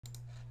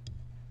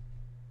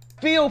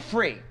feel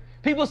free.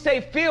 People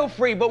say feel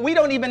free, but we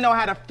don't even know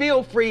how to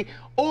feel free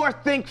or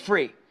think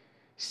free.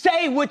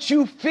 Say what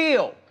you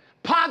feel,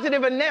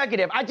 positive or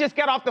negative. I just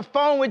got off the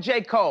phone with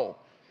J. Cole.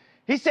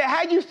 He said,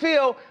 how you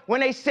feel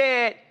when they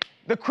said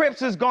the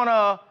Crips is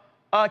gonna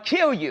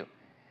kill you?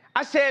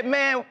 I said,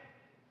 man,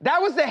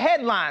 that was the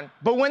headline.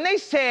 But when they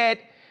said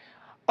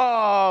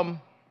they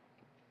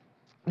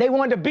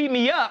wanted to beat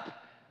me up,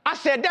 I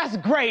said, that's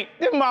great.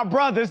 They're my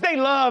brothers. They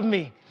love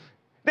me.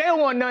 They don't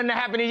want nothing to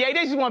happen to Ye.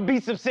 They just want to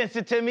beat some sense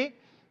into me.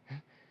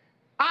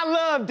 I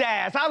love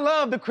Daz. I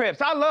love the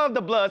Crips. I love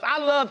the Bloods. I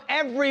love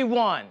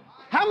everyone.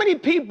 How many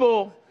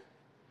people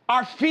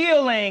are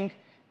feeling,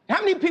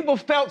 how many people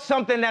felt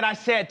something that I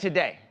said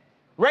today?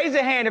 Raise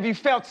a hand if you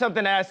felt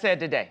something that I said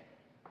today.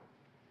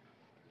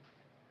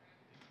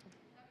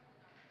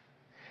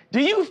 Do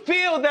you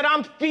feel that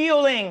I'm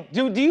feeling,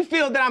 do you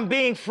feel that I'm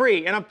being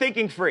free and I'm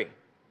thinking free?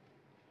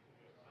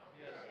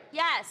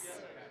 Yes.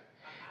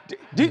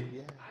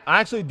 I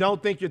actually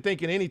don't think you're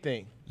thinking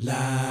anything. La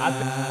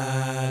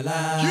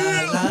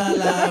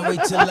la,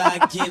 wait till I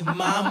get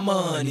my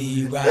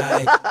money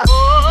right.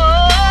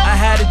 I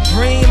had a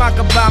dream I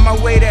could buy my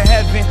way to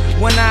heaven.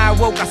 When I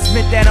awoke, I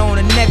spent that on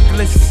a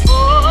necklace.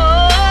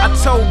 I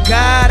told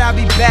God I'll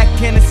be back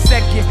in a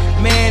second.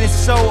 Man, it's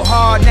so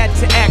hard not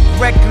to act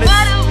reckless.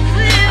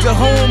 To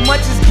whom much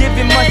is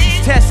given, much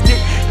is tested.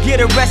 Get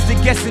arrested,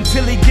 guess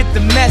until he get the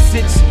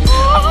message.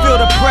 I feel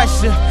the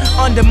pressure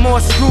under more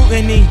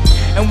scrutiny.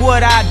 And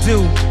what I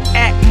do,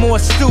 act more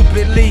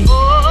stupidly.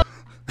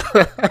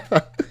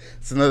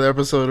 It's another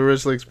episode of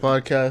Rich Lakes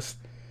Podcast.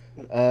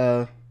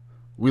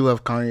 We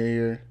love Kanye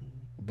here,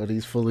 but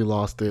he's fully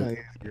lost it.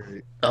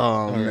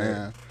 Oh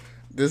man,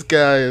 this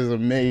guy is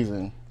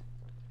amazing.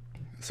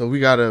 So we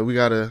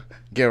gotta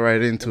get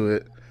right into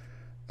it,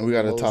 and we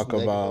gotta talk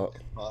about.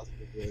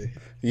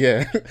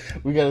 Yeah,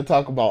 we gotta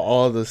talk about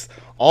all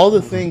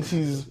the things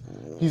he's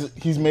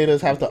made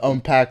us have to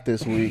unpack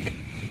this week.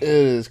 It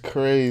is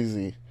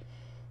crazy.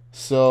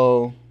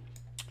 So,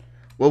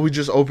 what we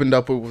just opened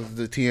up with was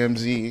the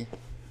TMZ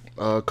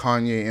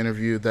Kanye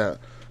interview that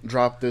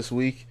dropped this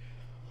week.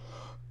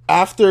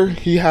 After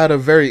he had a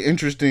very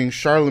interesting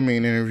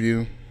Charlemagne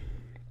interview,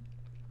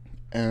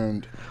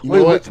 and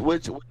which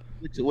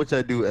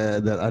I do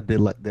add that I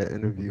did like that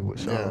interview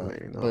with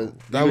Charlemagne. But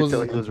that was he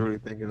was really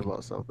thinking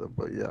about something.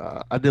 But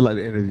yeah, I did like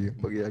the interview.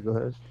 But yeah, go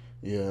ahead.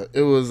 Yeah,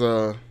 it was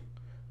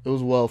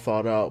well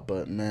thought out.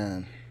 But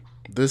man,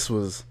 this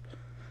was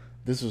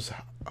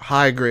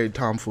high grade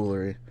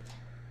tomfoolery.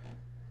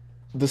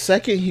 The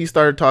second he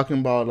started talking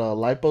about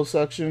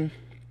liposuction,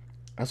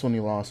 that's when he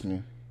lost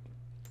me.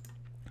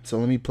 So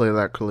let me play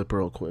that clip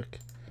real quick.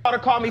 Y'all to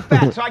call me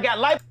fat, so I got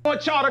lipo. I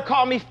want y'all to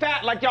call me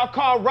fat like y'all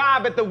called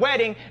Rob at the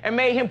wedding and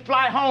made him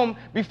fly home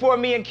before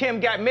me and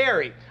Kim got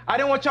married. I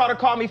didn't want y'all to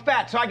call me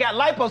fat, so I got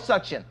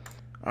liposuction.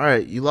 All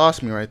right, you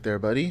lost me right there,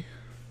 buddy.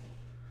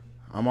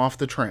 I'm off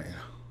the train.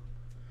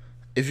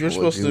 If you're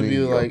supposed to be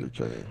like,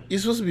 you're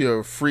supposed to be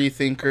a free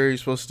thinker. You're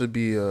supposed to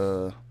be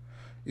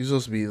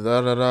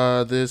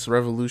this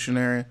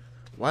revolutionary.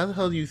 Why the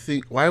hell do you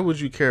think? Why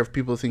would you care if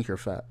people think you're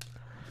fat?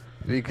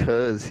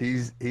 Because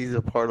he's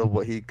a part of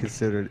what he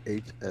considered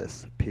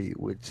HSP,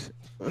 which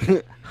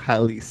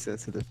highly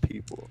sensitive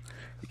people.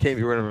 You can't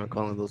be running around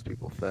calling those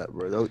people fat,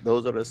 bro.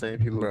 Those are the same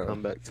people who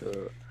come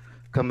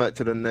back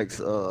to the next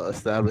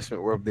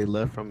establishment wherever they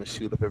left from and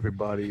shoot up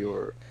everybody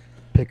or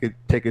take a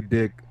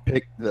big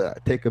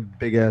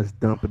ass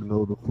dump in the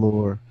middle of the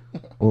floor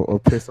or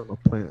piss on a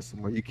plant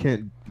somewhere. You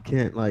can't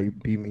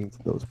like be mean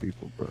to those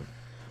people, bro.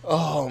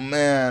 Oh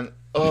man.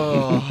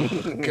 Oh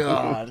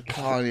God,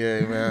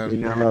 Kanye, man.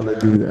 You're not allowed to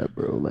do that,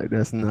 bro. Like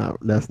that's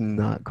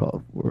not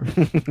called for.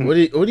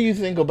 What do you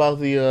think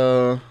about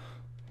the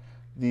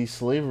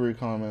slavery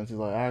comments? He's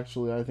like,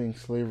 actually, I think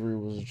slavery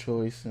was a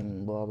choice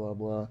and blah blah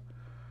blah.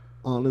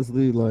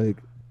 Honestly, like,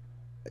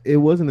 it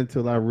wasn't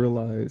until I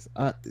realized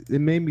it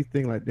made me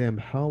think like, damn,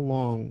 how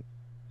long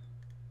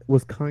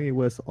was Kanye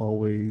West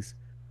always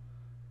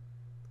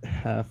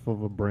half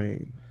of a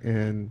brain?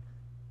 And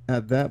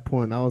at that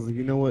point, I was like,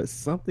 you know what?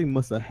 Something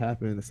must have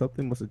happened.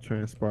 Something must have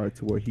transpired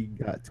to where he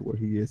got to where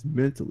he is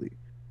mentally.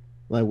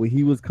 Like when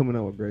he was coming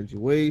out with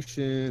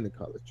graduation, the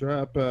college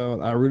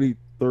dropout, I really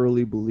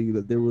thoroughly believe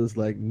that there was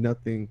like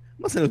nothing.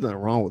 I'm not saying there's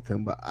nothing wrong with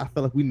him, but I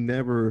felt like we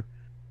never,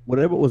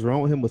 whatever was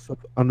wrong with him was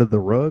under the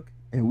rug,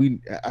 and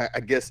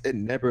I guess it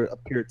never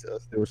appeared to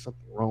us there was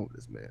something wrong with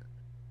this man.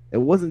 It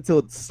wasn't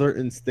until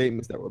certain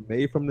statements that were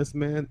made from this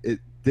man, it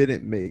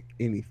didn't make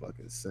any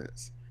fucking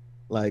sense.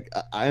 Like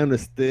I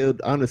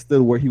understood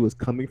where he was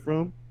coming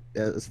from,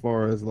 as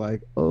far as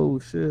like, oh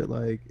shit,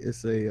 like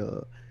it's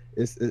a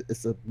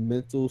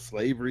mental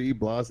slavery,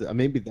 blah.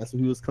 Maybe that's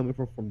where he was coming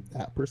from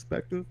that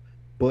perspective.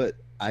 But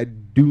I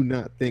do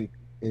not think,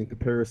 in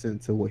comparison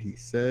to what he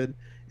said,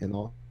 and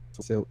also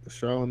said with the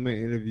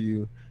Charlemagne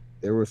interview,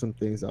 there were some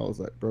things I was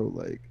like, bro,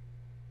 like,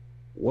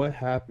 what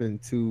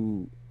happened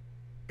to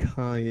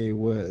Kanye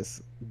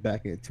West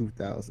back in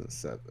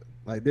 2007?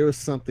 Like, there was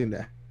something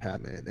that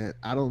happened, and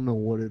I don't know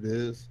what it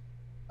is.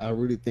 I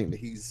really think that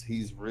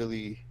he's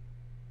really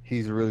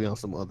he's really on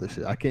some other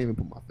shit. I can't even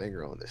put my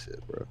finger on this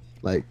shit, bro.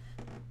 Like,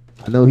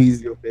 I know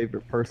he's your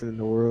favorite person in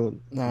the world.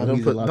 Nah,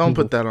 don't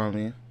put that on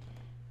me.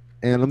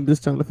 And I'm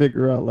just trying to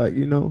figure out, like,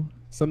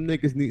 some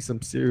niggas need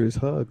some serious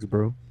hugs,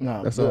 bro.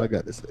 Nah, that's all I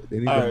got to say. They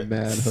need a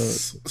mad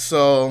hug.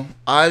 So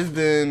I've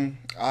been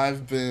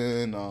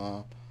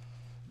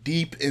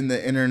deep in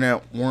the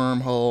internet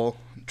wormhole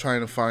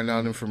trying to find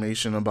out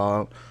information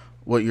about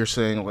what you're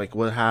saying, like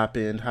what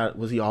happened. How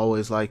was he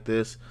always like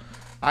this?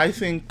 I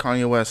think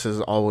Kanye West has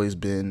always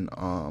been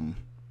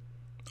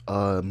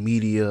a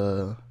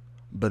media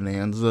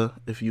bonanza,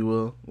 if you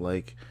will.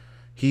 Like,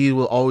 he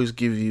will always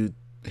give you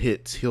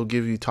hits. He'll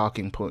give you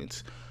talking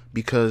points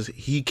because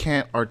he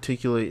can't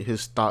articulate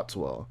his thoughts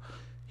well.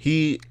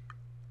 He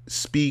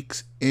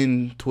speaks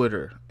in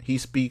Twitter. He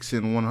speaks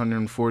in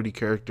 140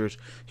 characters.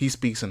 He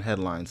speaks in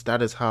headlines.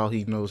 That is how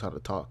he knows how to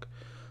talk.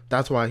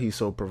 That's why he's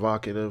so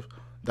provocative.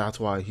 That's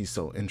why he's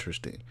so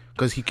interesting,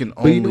 because he can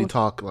only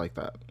talk like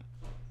that.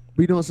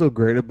 But you know what's so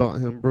great about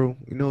him, bro?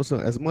 So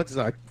as much as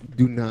I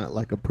do not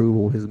like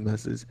approve of his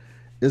message,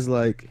 it's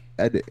like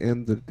at the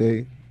end of the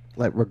day,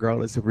 like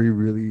regardless if we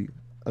really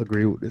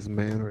agree with this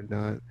man or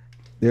not,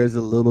 there's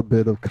a little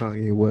bit of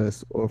Kanye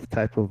West or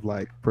type of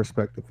like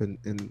perspective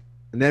in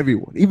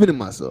everyone, even in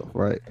myself,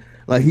 right?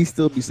 Like, he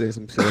still be saying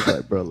some shit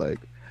like, bro, like,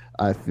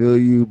 I feel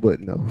you, but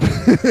no.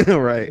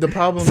 Right? The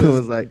problem so is,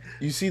 it's like,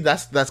 you see,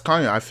 that's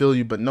Kanye. I feel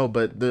you, but no.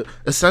 But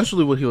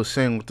essentially what he was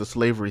saying with the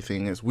slavery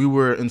thing is, we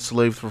were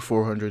enslaved for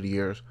 400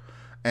 years,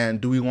 and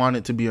do we want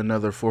it to be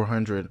another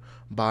 400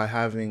 by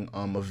having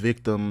a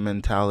victim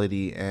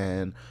mentality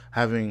and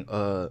having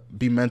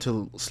be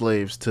mental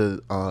slaves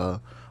to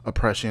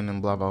oppression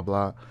and blah blah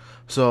blah?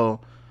 So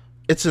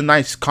it's a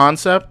nice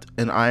concept,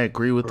 and I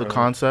agree with the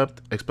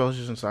concept,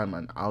 especially since I'm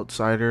an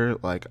outsider.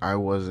 Like,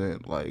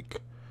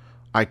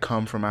 I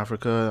come from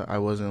Africa. I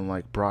wasn't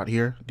like brought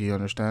here. Do you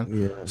understand?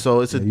 Yeah.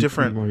 So it's a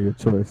different. Your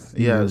choice.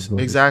 Yes,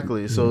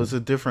 exactly. So it's a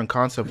different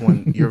concept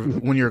when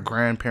your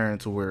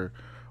grandparents were,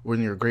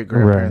 when your great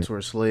grandparents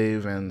were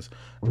slave, and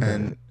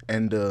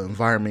the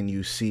environment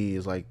you see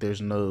is like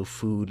there's no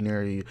food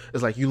near you.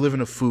 It's like you live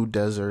in a food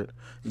desert.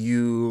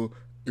 Your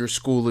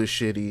school is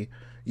shitty.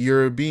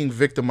 You're being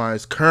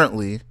victimized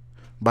currently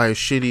by a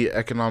shitty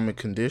economic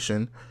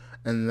condition.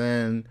 And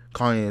then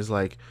Kanye is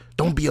like,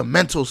 don't be a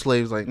mental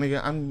slave. It's like,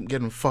 nigga, I'm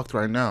getting fucked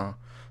right now.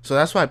 So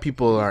that's why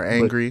people are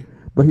angry.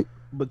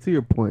 But to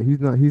your point, he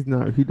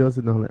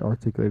doesn't know how to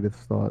articulate his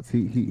thoughts.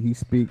 He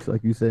speaks,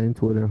 like you say, in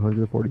Twitter,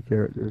 140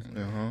 characters.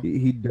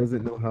 He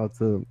doesn't know how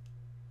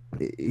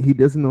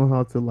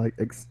to like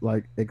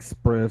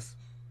express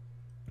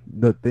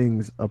the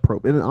things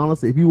appropriate. And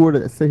honestly, if you were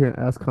to sit here and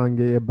ask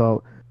Kanye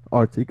about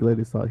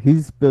articulated thought,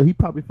 he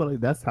probably felt like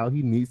that's how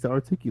he needs to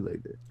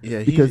articulate it.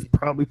 Yeah, because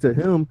probably to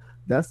him,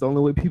 that's the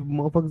only way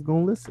motherfuckers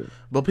gonna listen.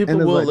 But people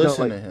will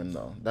listen to him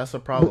though. That's the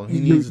problem. He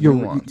needs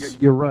nuance.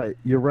 You're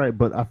right.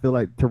 But I feel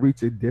like to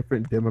reach a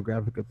different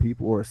demographic of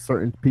people, or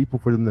certain people,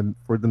 for them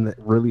to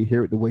really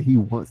hear it the way he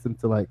wants them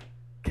to like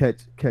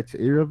catch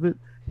ear of it,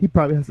 he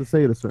probably has to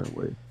say it a certain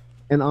way.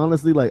 And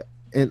honestly,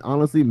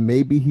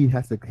 maybe he'll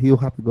have to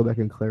go back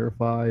and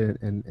clarify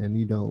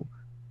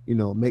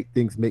and make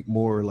things make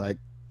more like.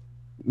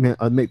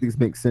 Make things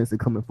make sense and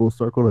come in full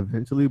circle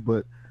eventually.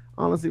 But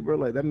honestly, bro,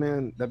 like that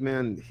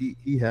man,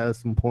 he has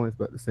some points,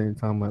 but at the same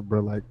time, like, bro,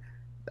 like,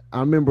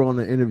 I remember on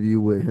the interview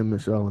with him and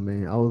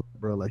Charlamagne, I was,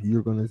 bro, like,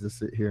 you're gonna just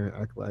sit here and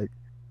act like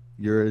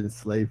you're in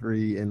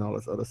slavery and all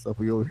this other stuff.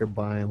 We over here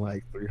buying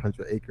like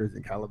 300 acres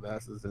in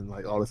Calabasas and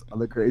like all this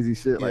other crazy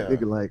shit. Like,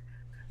 thinking like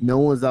no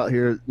one's out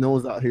here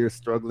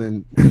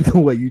struggling the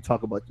way you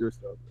talk about your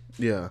stuff.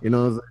 Yeah,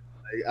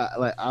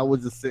 I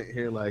was just sitting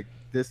here like,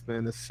 this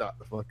man is shot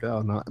the fuck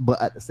out.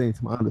 But at the same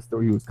time, I understood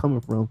where he was coming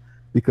from,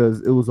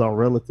 because it was all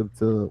relative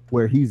to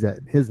where he's at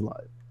in his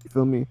life. You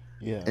feel me?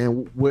 Yeah.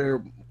 And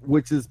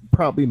which is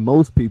probably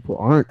most people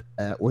aren't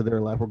at where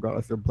they're like,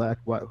 regardless they're black,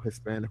 white,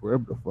 Hispanic,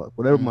 wherever the fuck,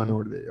 whatever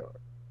minority they are.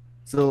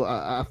 So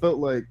I felt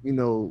like,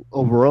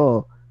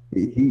 overall,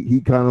 he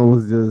kind of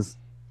was just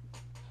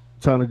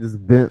trying to just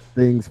vent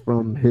things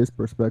from his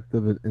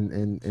perspective,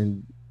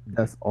 and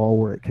that's all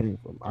where it came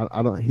from.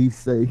 He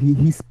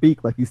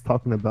speak like he's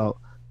talking about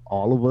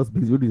all of us,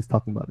 but he's really just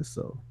talking about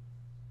himself.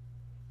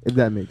 If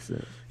that makes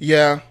sense.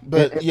 Yeah,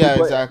 but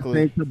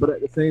exactly. But at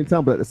the same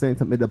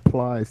time,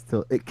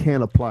 it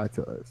can apply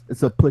to us.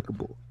 It's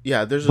applicable.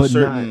 Yeah, there's a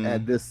certain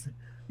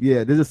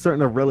there's a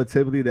certain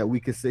relativity that we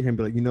can sit here and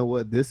be like, you know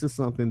what, this is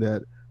something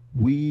that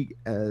we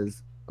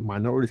as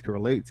minorities can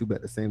relate to, but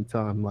at the same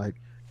time, like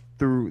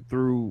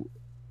through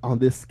on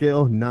this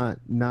scale, not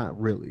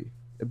really.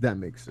 If that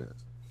makes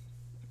sense.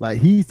 Like,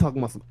 he's talking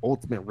about some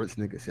ultimate rich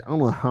nigga shit. I don't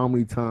know how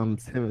many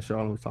times him and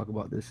Charlotte was talking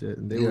about this shit,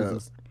 and they was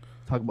just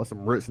talking about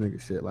some rich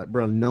nigga shit. Like,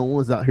 bro, no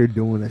one's out here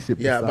doing that shit.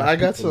 Yeah, but I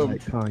got some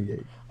like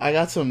Kanye. I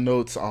got some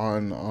notes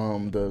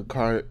on the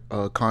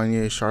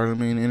Kanye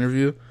Charlamagne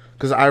interview,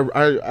 because I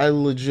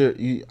legit,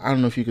 I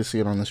don't know if you can see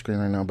it on the screen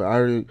right now, but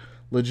I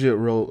legit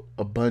wrote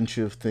a bunch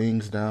of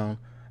things down,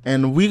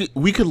 and we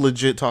could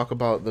legit talk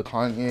about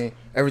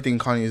everything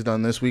Kanye's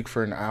done this week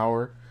for an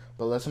hour.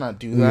 but let's not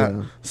do that.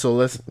 Yeah.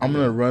 So I'm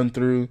gonna run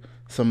through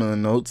some of the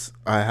notes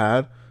I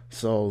had.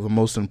 So the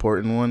most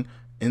important one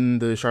in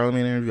the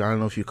Charlemagne interview, I don't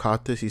know if you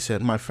caught this. He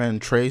said, "My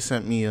friend Trey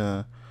sent me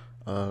a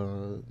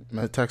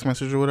text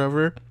message or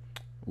whatever.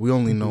 We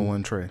only know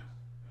one Trey.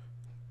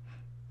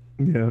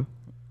 Yeah.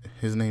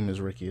 His name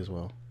is Ricky as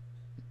well.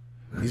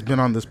 He's been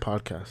on this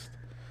podcast.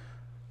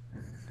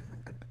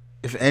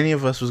 If any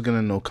of us was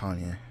gonna know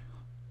Kanye,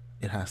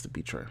 it has to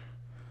be Trey.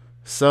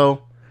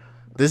 So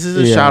this is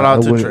a shout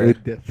out to Trey.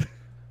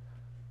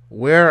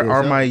 Where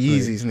are my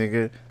Yeezys,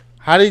 nigga?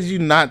 How did you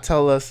not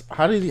tell us?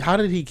 How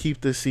did he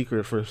keep this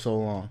secret for so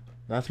long?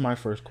 That's my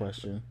first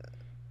question.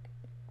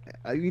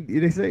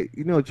 They say,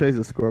 Trey's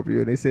a Scorpio,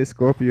 and they say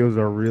Scorpios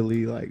are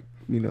really like,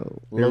 they're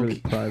really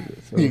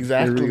private. So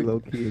Exactly. They're really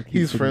low key.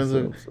 He's friends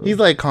with. So. He's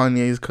like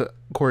Kanye's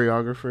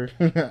choreographer.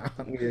 Yeah,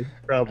 he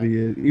probably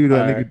is. Even though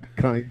nigga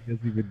Kanye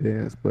doesn't even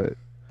dance, but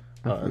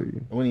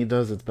when he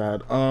does, it's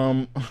bad.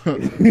 All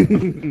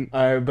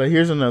right, but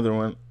here's another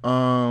one.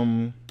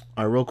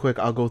 All right, real quick,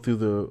 I'll go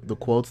through the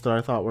quotes that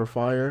I thought were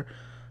fire.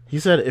 He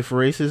said, "If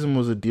racism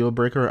was a deal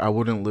breaker, I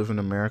wouldn't live in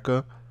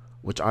America,"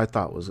 which I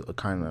thought was a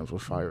kind of a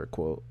fire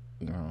quote.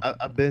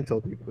 I've been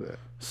told people that.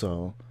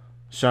 So,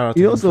 shout out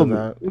to him for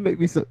that.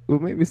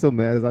 What make me so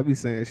mad is I be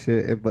saying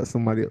shit, but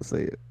somebody else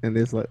say it, and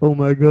it's like, oh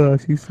my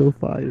gosh, he's so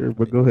fire.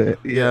 But go ahead.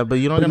 Yeah, but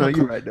you don't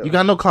you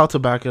got no clout to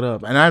back it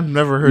up, and I've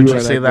never heard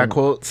you say that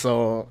quote,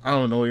 so I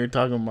don't know what you're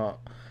talking about.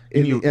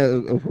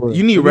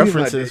 You need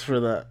references for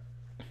that.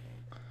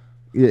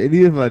 Yeah, and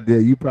even if I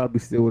did, you probably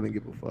still wouldn't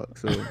give a fuck.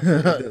 So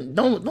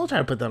don't try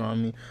to put that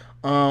on me.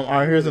 All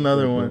right, here's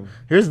another one.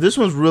 This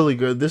one's really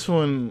good. This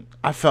one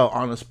I felt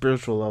on a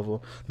spiritual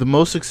level. The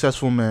most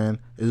successful man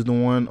is the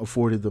one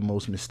afforded the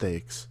most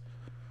mistakes.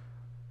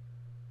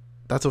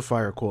 That's a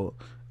fire quote.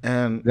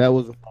 And that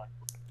was a fire.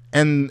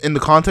 And in the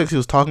context he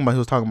was talking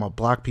about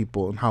black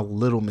people and how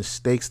little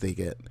mistakes they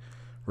get,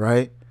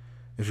 right?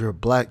 If you're a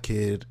black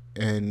kid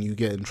and you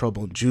get in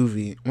trouble in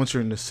juvie, once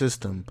you're in the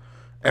system,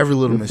 every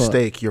little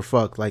mistake, you're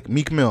fucked. Like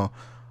Meek Mill,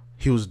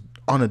 he was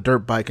on a dirt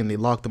bike and they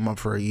locked him up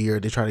for a year.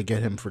 They try to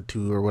get him for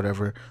 2 or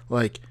whatever.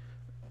 Like,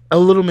 a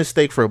little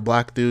mistake for a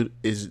black dude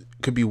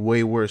could be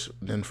way worse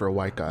than for a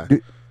white guy.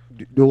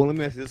 Well, let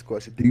me ask you this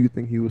question. Do you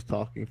think he was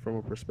talking from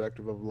a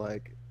perspective of,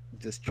 like,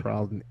 just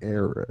trial and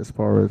error as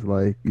far as,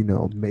 like,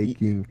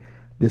 making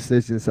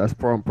decisions as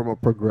from a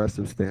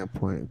progressive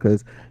standpoint?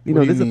 Because,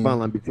 there's a fine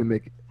line between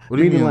making... What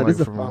do you mean, like, there's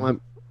a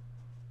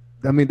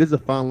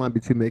fine line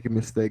between making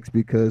mistakes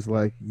because,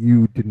 like,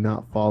 you did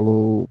not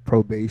follow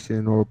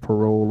probation or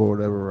parole or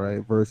whatever,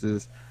 right?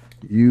 Versus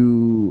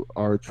you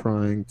are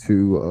trying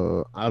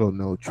to,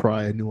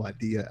 try a new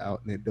idea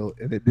out and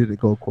it didn't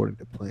go according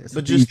to plan.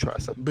 So just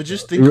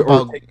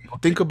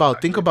think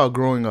about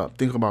growing up.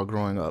 Think about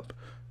growing up.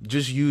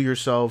 Just you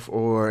yourself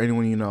or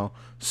anyone you know.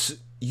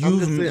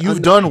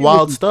 You've done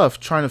wild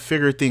stuff trying to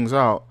figure things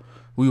out.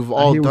 We've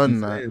all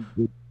done that.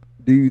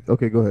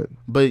 Okay, go ahead.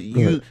 But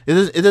it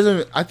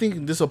doesn't. I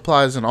think this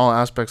applies in all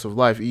aspects of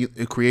life,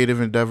 creative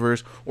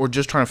endeavors, or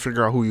just trying to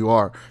figure out who you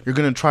are. You're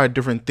gonna try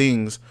different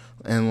things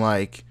and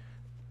like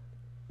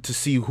to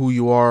see who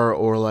you are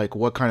or like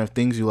what kind of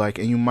things you like,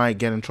 and you might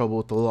get in trouble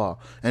with the law.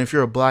 And if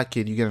you're a black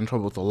kid, you get in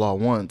trouble with the law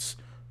once.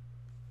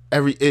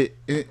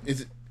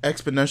 It's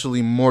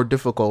exponentially more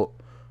difficult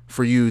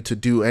for you to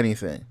do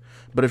anything.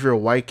 But if you're a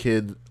white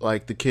kid,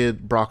 like the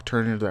kid Brock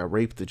Turner that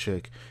raped the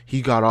chick,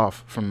 he got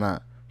off from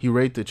that. He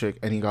raped the chick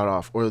and he got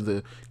off. Or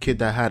the kid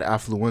that had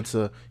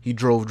affluenza, he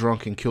drove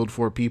drunk and killed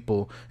 4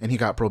 people and he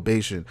got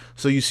probation.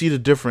 So you see the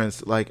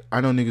difference. Like, I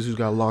know niggas who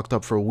got locked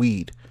up for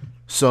weed.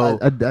 So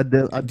I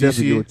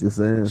definitely get what you're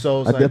saying.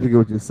 So I definitely get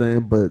what you're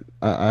saying, but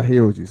I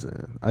hear what you're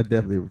saying. I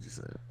definitely hear what you're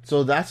saying.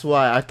 So that's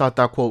why I thought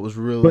that quote was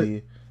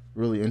really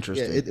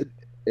interesting.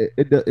 Yeah,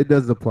 it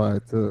does apply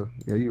to.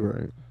 Yeah, you're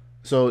right.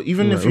 So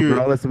even if you're,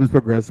 regardless if it's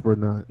progressive or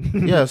not.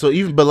 Yeah. So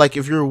but like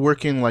if you're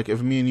working, like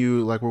if me and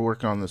you, like we're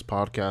working on this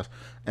podcast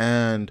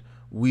and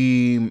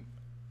we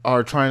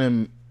are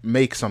trying to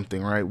make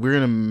something, right? We're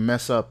gonna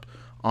mess up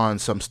on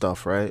some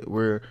stuff, right?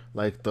 We're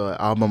like the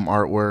album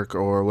artwork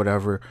or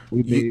whatever.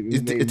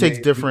 It takes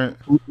different.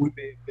 We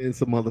may been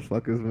some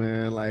motherfuckers,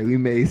 man. Like we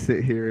may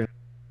sit here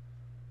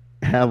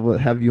and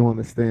have you on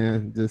the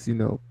stand, just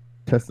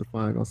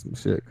testifying on some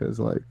shit, cause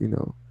like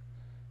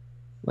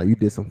like you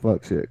did some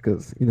fuck shit,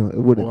 cause it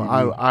wouldn't.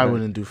 Well, I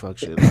wouldn't do fuck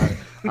shit.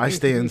 I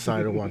stay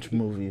inside and watch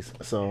movies,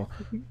 so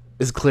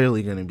it's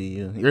clearly gonna be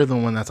you. You're the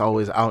one that's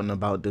always out and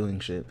about doing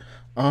shit.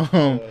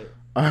 All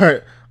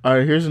right.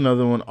 Here's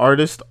another one.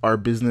 Artists are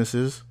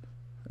businesses,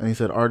 and he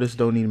said artists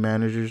don't need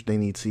managers; they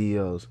need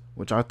CEOs,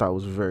 which I thought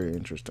was very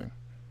interesting.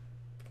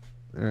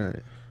 All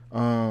right.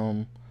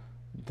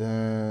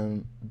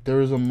 Then there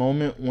was a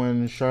moment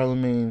when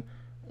Charlemagne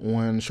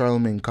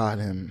caught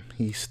him.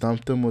 He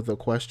stumped him with a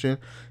question,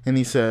 and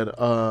he said,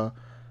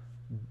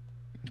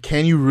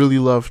 "Can you really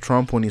love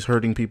Trump when he's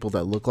hurting people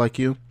that look like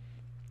you?"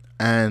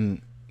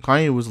 And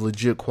Kanye was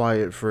legit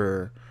quiet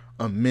for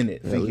a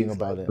minute At thinking least,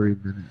 about like, it. 3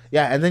 minutes.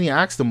 Yeah, and then he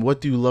asked him,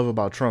 "What do you love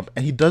about Trump?"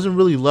 And he doesn't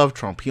really love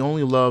Trump. He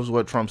only loves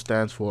what Trump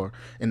stands for: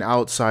 an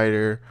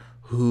outsider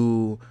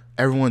who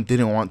everyone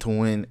didn't want to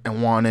win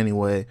and won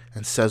anyway,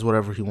 and says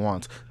whatever he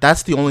wants.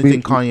 That's the only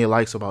thing Kanye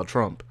likes about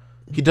Trump.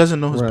 He doesn't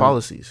know his Right.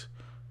 policies,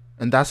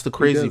 and that's the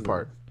crazy doesn't.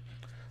 part.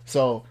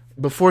 So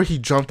before he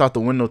jumped out the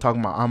window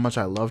talking about how much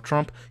I love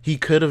Trump, he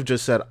could have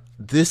just said,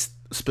 "This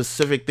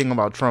specific thing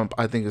about Trump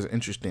I think is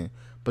interesting,"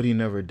 but he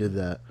never did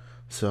that.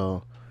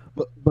 So.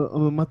 But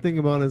my thing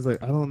about it is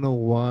like I don't know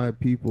why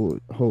people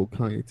hold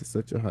Kanye to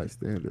such a high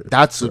standard.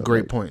 That's a But, great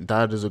like, point.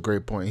 That is a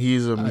great point.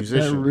 He's a that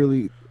musician.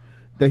 really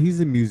that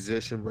he's a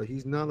musician, bro.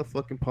 He's not a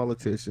fucking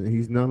politician.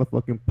 He's not a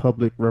fucking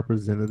public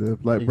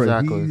representative. Like,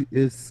 Exactly. bro, he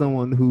is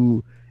someone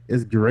who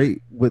is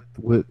great with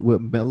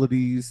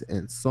melodies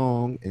and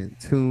song and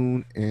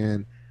tune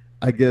and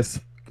I guess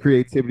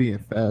creativity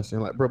and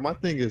fashion. Like, bro, my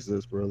thing is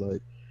this, bro.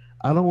 Like,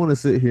 I don't want to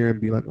sit here and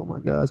be like, oh my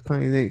gosh,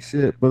 Kanye ain't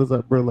shit. But it's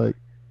like, bro, like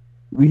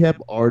we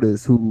have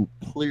artists who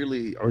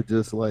clearly are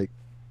just like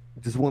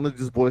just want to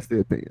just voice their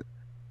opinion.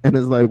 And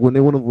it's like when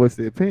they want to voice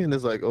their opinion,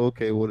 it's like,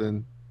 okay, well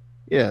then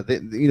yeah, they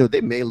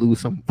may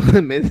lose some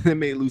they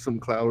may lose some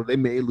clout, or they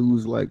may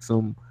lose like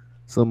some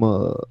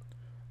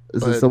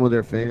But- some of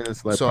their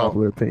fans like so-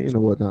 popular opinion or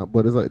whatnot.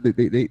 But it's like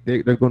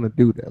they're gonna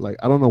do that. Like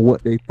I don't know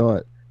what they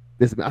thought.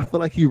 I feel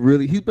like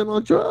he's been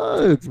on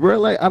drugs, bro.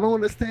 Like I don't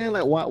understand.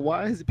 Like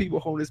why is people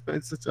holding this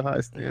man such a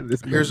high standard?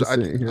 This man Here's just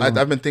saying, you know?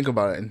 I've been thinking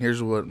about it, and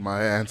here's what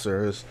my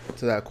answer is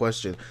to that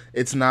question.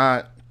 It's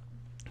not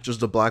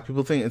just a black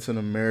people thing; it's an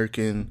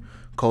American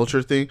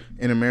culture thing.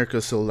 In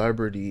America,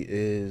 celebrity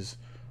is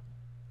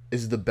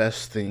the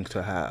best thing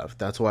to have.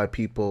 That's why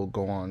people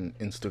go on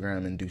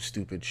Instagram and do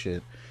stupid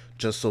shit,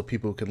 just so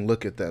people can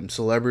look at them.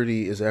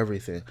 Celebrity is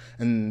everything,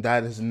 and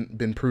that has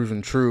been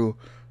proven true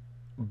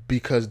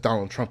because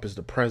Donald Trump is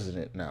the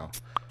president now.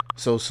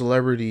 So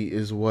celebrity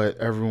is what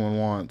everyone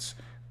wants,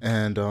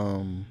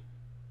 and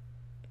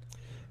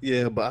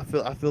Yeah, but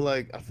I feel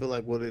like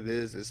what it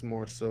is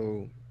more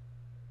so.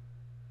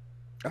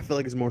 I feel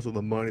like it's more so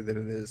the money than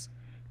it is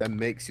that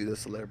makes you the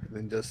celebrity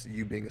than just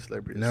you being a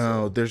celebrity.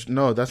 no,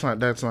 itself.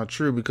 that's not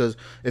true, because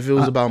if it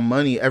was about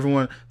money,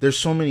 there's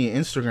so many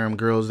Instagram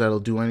girls that'll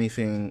do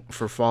anything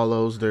for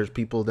follows. There's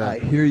people I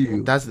that hear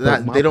you. that's but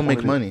that my they don't make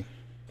point is- money.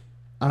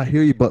 I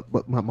hear you, but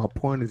my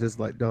point is just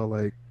like, dog,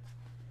 like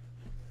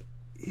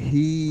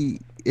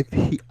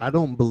I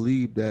don't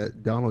believe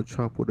that Donald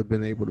Trump would have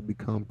been able to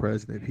become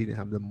president if he didn't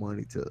have the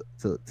money to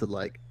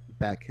like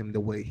back him the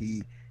way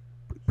he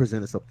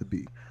presented himself to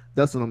be.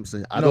 That's what I'm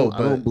saying. I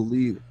don't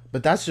believe.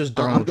 But that's just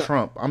I'm Donald not-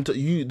 Trump.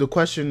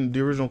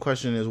 The original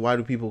question is, why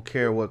do people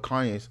care what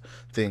Kanye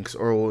thinks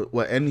or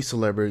what any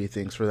celebrity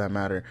thinks for that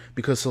matter?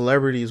 Because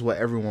celebrity is what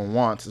everyone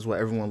wants, is what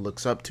everyone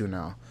looks up to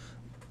now.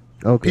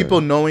 Okay. People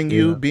knowing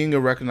you, Yeah. being a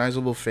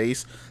recognizable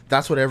face,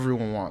 that's what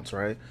everyone wants,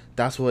 right?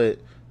 That's what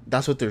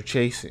they're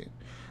chasing.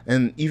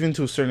 And even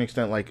to a certain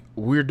extent, like,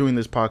 we're doing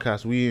this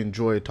podcast, we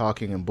enjoy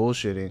talking and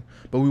bullshitting,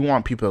 but we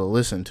want people to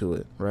listen to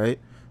it, right?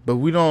 But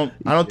I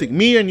don't think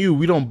me and you,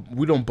 we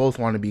don't both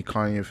want to be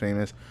Kanye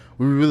famous.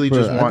 We really Bruh,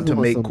 just I want to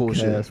make some cool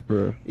cash, shit.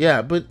 bro.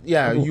 Yeah, but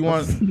yeah, I you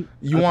want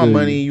feel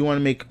money, you.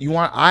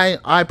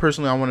 I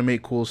personally, I want to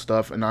make cool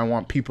stuff, and I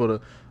want people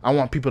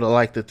to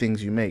like the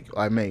things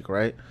I make,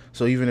 right?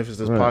 So even if it's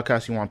this Right.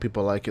 podcast, you want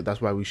people to like it. That's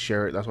why we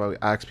share it. That's why we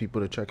ask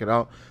people to check it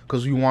out,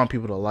 because we want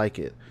people to like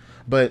it.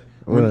 But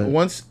Right.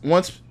 once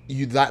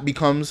that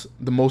becomes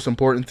the most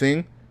important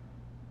thing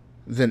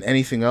than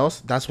anything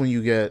else, that's when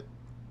you get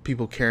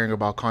people caring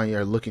about Kanye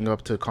or looking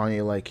up to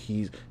Kanye like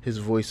his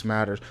voice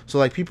matters. So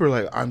like people are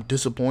like, I'm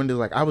disappointed.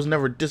 Like I was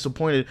never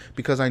disappointed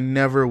because I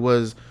never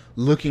was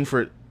looking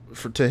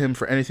to him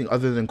for anything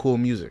other than cool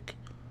music.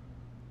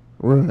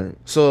 Right.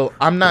 So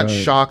I'm not Right.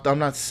 shocked. I'm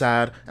not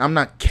sad. I'm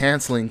not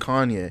canceling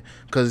Kanye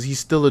because he's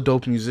still a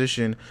dope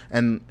musician.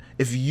 And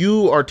if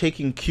you are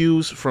taking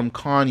cues from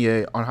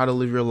Kanye on how to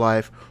live your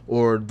life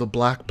or the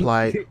Black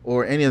Plight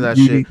or any of that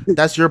You shit, need-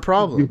 that's your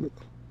problem.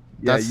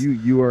 Yeah, That's-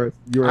 you're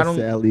I a don't-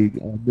 Sally.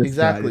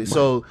 Exactly.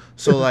 So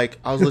like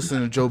I was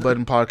listening to Joe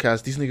Budden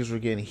podcast. These niggas were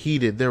getting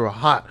heated. They were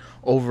hot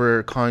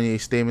over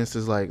Kanye's statements.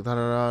 Is like da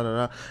da da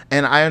da da.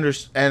 And I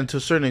understand. And to a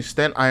certain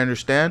extent, I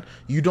understand.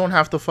 You don't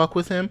have to fuck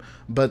with him,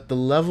 but the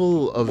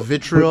level of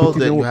vitriol but you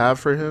that know you what- have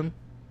for him.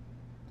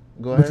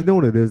 Go But you ahead. know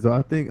what it is though.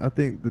 I think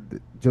the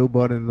Joe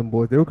Budden and them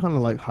boys, they were kind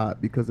of like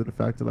hot because of the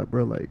fact that like,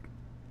 bro, like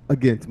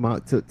again to my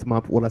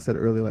what I said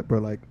earlier, like, bro,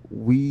 like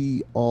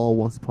we all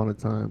once upon a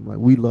time, like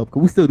we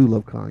still do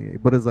love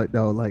Kanye, but it's like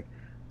though, like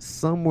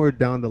somewhere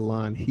down the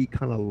line he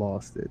kind of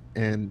lost it,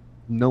 and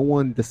no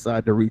one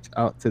decided to reach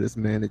out to this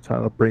man and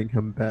try to bring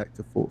him back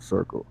to full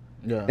circle.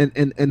 Yeah.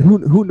 And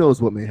who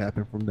knows what may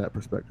happen from that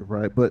perspective,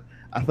 right? But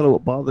I feel like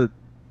what bothered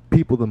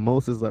people the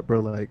most is like,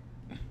 bro,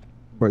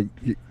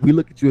 we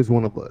look at you as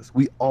one of us.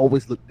 We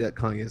always looked at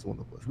Kanye as one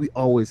of us. We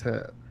always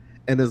have.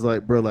 And it's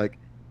like, bro, like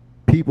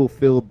people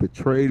feel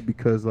betrayed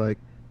because like,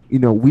 you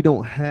know, we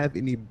don't have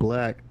any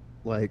black,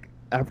 like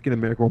African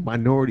American or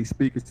minority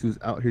speakers who's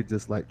out here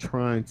just like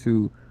trying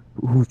to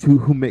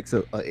who makes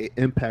a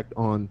impact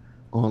on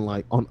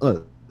on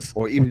us,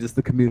 or even just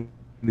the community,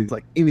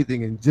 like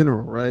anything in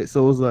general, right?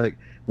 So it's like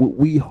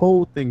we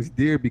hold things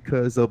dear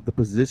because of the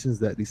positions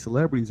that these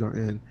celebrities are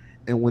in.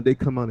 And when they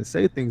come out and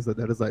say things like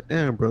that, it's like,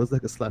 damn, bro, it's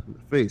like a slap in the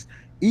face.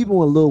 Even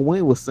when Lil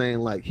Wayne was saying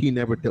like he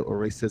never dealt with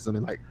racism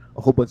and like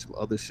a whole bunch of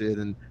other shit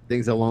and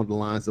things along the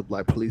lines of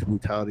like police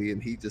brutality,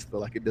 and he just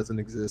felt like it doesn't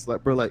exist.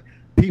 Like, bro, like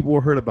people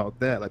heard about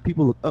that. Like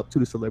people look up to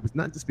the celebrities,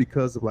 not just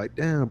because of like,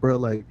 damn, bro,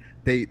 like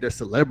they're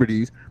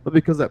celebrities, but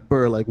because like,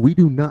 bro, like we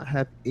do not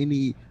have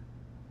any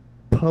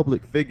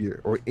public figure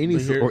or or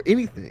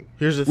anything.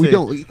 Here's the we thing.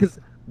 don't, because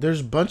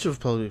there's a bunch of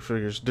public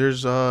figures.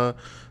 There's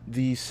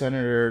the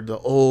senator, the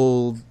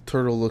old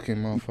turtle looking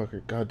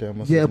motherfucker. Goddamn,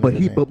 what's his but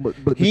name? he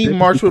but He the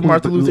marched with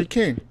difference Martin between- Luther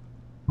King.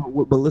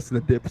 But listen,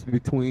 the difference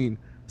between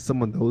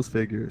some of those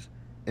figures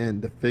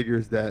and the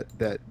figures that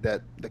the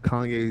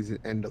Kanye's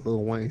and the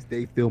Lil Waynes,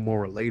 they feel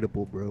more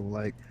relatable, bro.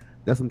 Like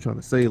that's what I'm trying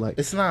to say. Like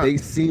It's not. they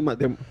seem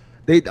like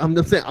I'm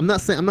not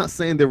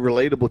saying they're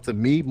relatable to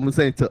me, but I'm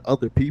saying to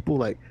other people,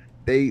 like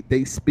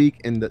they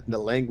speak in the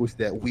language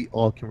that we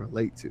all can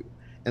relate to.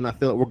 And I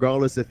feel like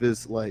regardless if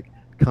it's like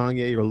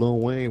Kanye or Lil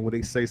Wayne, when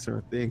they say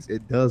certain things,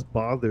 it does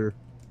bother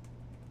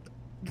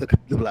the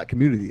black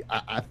community.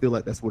 I feel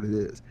like that's what it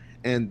is.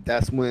 And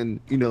that's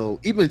when, you know,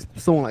 even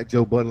someone like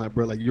Joe Budden, like,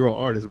 bro, like you're an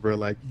artist, bro.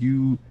 Like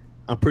I'm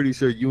pretty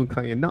sure you and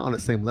Kanye are not on the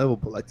same level,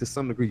 but like to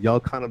some degree, y'all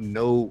kind of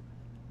know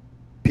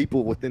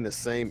people within the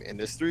same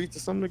industry to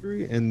some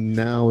degree. And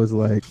now it's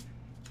like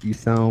you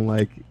sound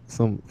like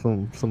some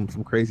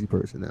crazy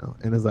person now.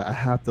 And it's like I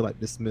have to like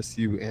dismiss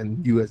you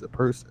and you as a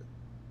person.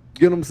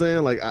 You know what I'm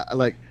saying?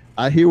 Like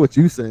I hear what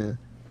you're saying,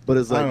 but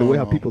it's like the way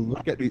how people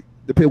look at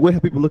the way how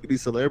people look at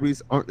these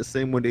celebrities aren't the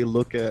same when they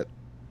look at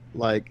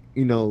like,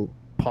 you know,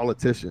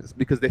 politicians,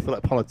 because they feel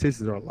like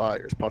politicians are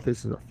liars,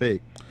 politicians are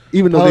fake,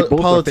 even though they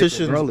both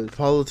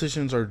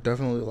politicians are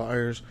definitely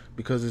liars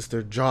because it's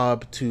their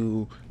job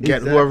to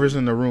get whoever's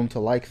in the room to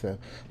like them.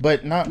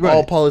 But not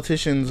all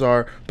politicians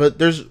are. But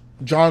there's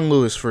John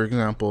Lewis, for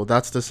example.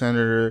 That's the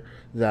senator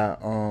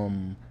that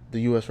the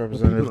U.S.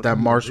 representative that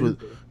marched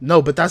with.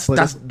 No, but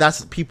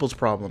that's people's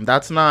problem.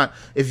 That's not,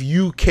 if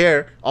you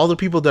care, all the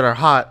people that are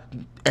hot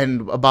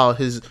and about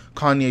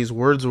Kanye's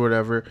words or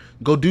whatever,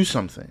 go do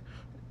something.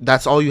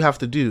 That's all you have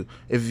to do.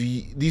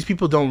 These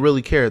people don't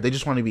really care, they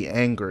just want to be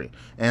angry,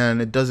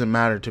 and it doesn't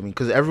matter to me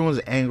because everyone's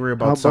angry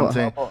about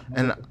something. How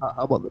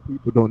about the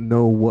people don't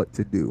know what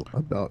to do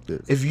about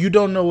this? If you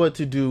don't know what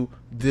to do,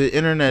 the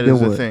internet is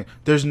the thing.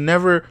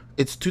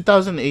 It's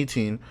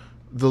 2018.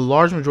 The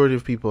large majority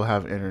of people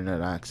have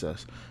internet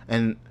access,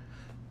 and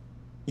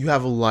you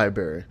have a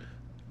library.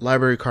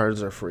 Library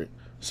cards are free.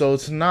 So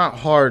it's not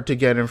hard to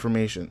get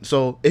information.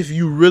 So if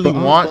you really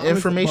want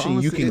information,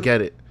 you can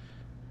get it.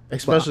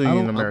 Especially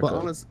in America.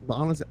 But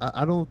honestly,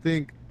 I don't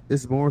think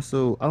it's more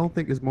so. I don't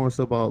think it's more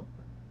so about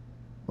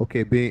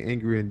being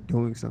angry and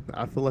doing something.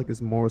 I feel like it's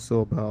more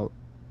so about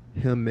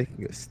him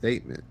making a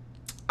statement.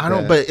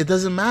 But it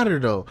doesn't matter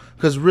though,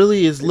 because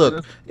really,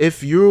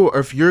 if you're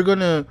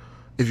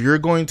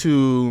going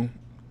to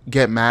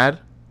get mad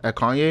at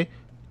Kanye,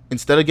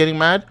 instead of getting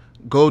mad,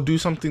 go do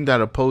something that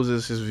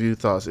opposes his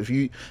thoughts.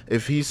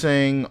 If he's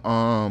saying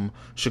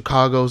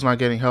Chicago's not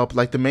getting help,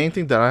 like the main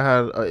thing that I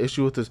had an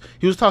issue with is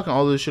he was talking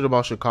all this shit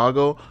about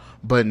Chicago,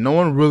 but no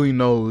one really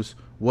knows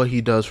what he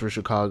does for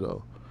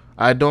Chicago.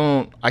 I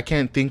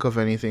can't think of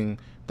anything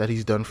that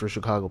he's done for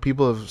Chicago.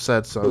 People have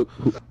said so,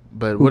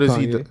 but what is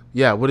he?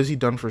 Yeah, what has he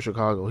done for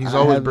Chicago? He's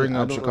always bringing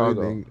up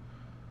Chicago,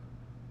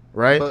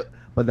 right?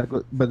 But that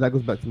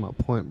goes back to my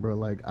point, bro.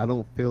 Like I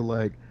don't feel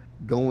like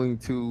going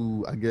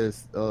to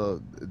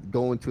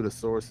the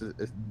source,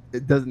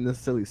 it doesn't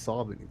necessarily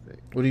solve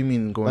anything. What do you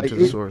mean going to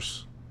the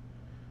source?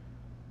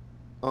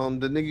 The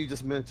nigga you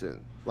just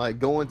mentioned, like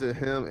going to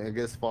him and I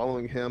guess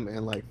following him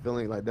and like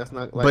feeling like that's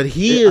not. Like, but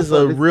he is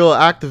a real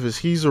activist.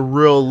 He's a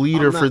real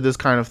leader for this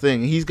kind of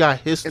thing. He's got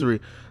history.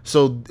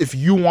 So if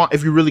you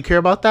really care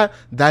about that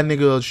nigga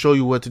will show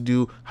you what to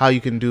do, how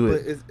you can do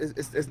it.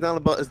 It's not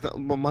about.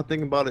 My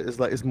thing about it is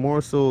like it's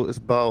more so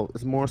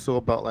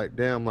about like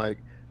damn, like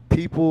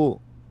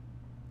people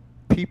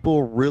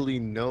really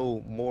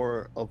know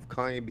more of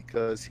Kanye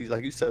because he's,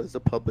 like you said, is a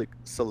public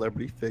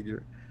celebrity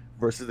figure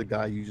versus the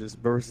guy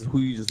versus who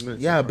you just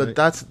mentioned. Yeah, but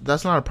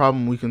that's not a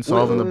problem we can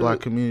solve in the black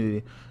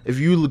community. If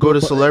you go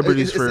to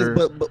celebrities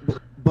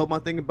but my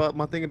thing about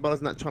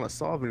is not trying to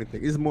solve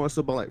anything. It's more so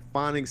about like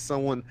finding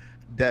someone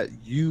that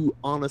you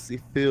honestly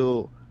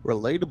feel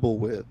relatable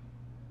with,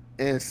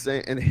 and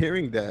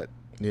hearing that.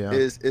 Yeah,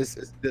 is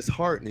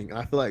disheartening. And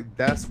I feel like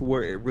that's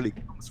where it really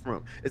comes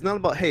from. It's not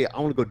about, hey, I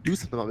want to go do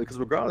something about it, because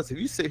regardless, if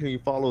you sit here and you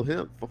follow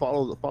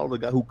the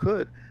guy who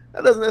could,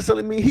 that doesn't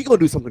necessarily mean he gonna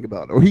do something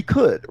about it, or he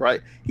could,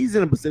 right? He's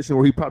in a position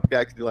where he probably could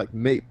actually like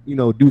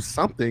do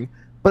something,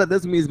 but that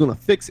doesn't mean he's gonna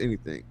fix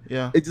anything.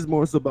 Yeah, it's just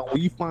more so about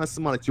when you find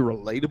somebody that you're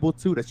relatable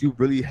to, that you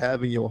really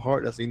have in your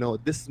heart, that's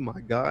this is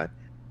my guy,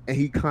 and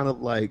he kind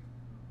of like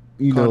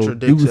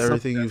contradicts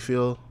everything you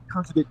feel.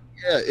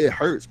 Yeah, it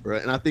hurts, bro,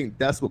 and I think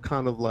that's what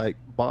kind of like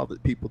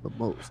bothered people the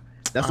most.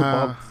 That's what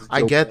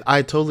bothers.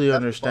 I totally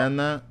understand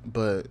that,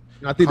 but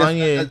I think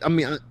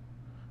Kanye.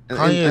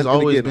 Kanye has and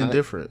always again, been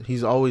different.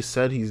 He's always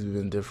said he's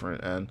been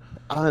different, and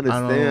I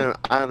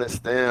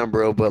understand,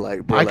 bro. But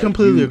like, bro, I like,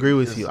 completely you agree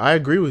with just- you. I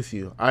agree with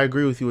you. I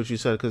agree with you what you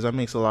said because that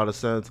makes a lot of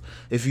sense.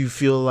 If you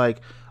feel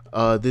like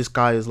this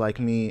guy is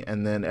like me,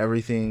 and then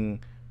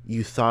everything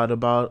you thought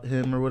about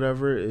him or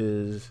whatever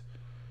is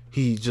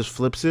he just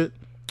flips it.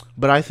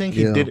 But I think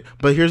he did.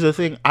 But here's the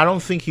thing: I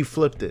don't think he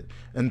flipped it,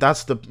 and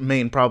that's the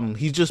main problem.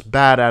 He's just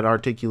bad at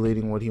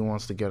articulating what he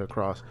wants to get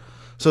across.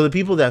 So the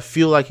people that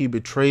feel like he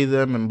betrayed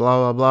them and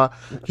blah blah blah,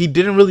 he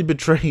didn't really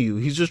betray you.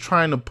 He's just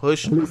trying to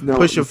push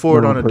it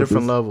forward on a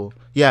different level.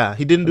 Yeah,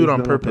 he didn't do it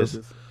on purpose.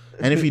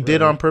 And if he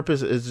did on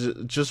purpose, it's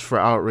just for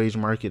outrage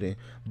marketing.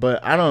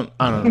 But I don't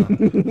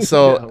know.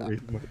 So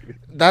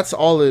that's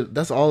all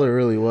it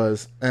really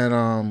was.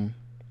 And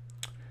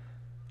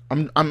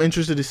I'm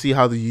interested to see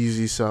how the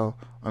Yeezys sell.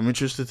 I'm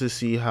interested to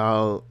see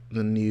how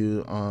the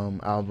new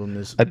album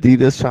is.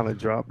 Adidas trying to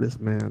drop this,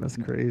 man. That's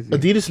crazy.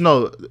 Adidas,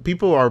 no,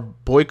 people are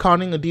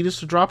boycotting Adidas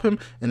to drop him,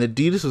 and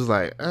Adidas is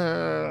like,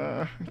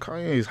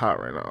 Kanye's hot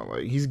right now.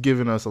 Like he's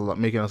giving us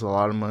making us a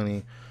lot of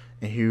money,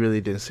 and he really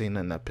didn't say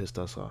nothing that pissed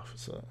us off.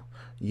 So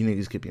you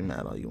niggas can be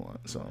mad all you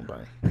want. So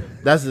bye.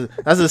 That's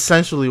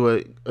essentially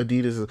what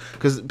Adidas is,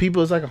 because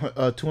people, it's like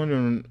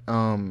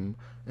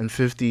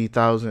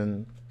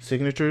 250,000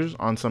 signatures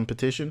on some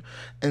petition,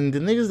 and the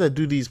niggas that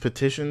do these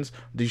petitions,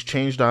 these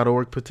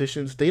change.org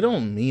petitions, they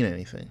don't mean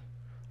anything.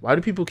 Why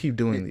do people keep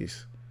doing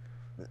these?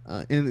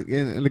 And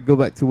to go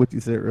back to what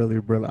you said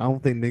earlier, brother, I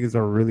don't think niggas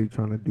are really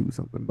trying to do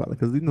something about it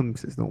because these them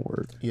shits don't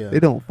work. Yeah, they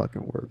don't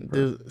fucking work.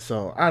 Bro.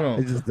 So I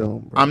don't. They just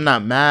don't. Bro. I'm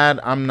not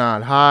mad. I'm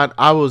not hot.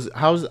 I was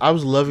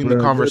loving the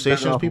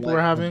conversations people were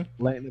having.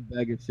 Lighting a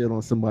bag of shit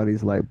on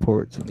somebody's like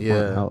porch,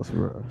 yeah, house,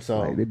 bro.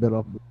 So like, they bet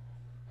off.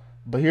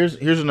 But here's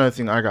another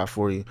thing I got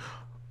for you.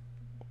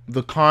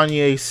 The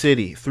Kanye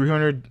city,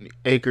 300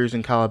 acres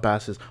in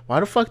Calabasas. Why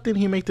the fuck didn't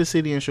he make the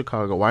city in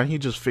Chicago? Why didn't he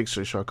just fix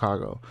it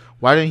Chicago?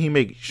 Why didn't he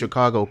make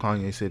Chicago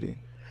Kanye City?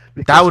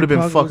 Because that would have been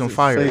Chicago fucking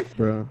fire. Safe,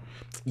 bro.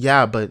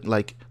 Yeah, but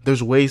like,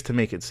 there's ways to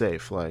make it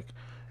safe. Like,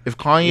 if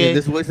Kanye,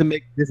 there's ways to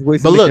make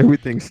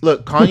everything.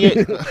 Look,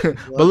 Kanye.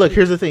 But look,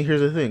 here's the thing.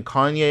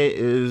 Kanye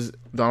is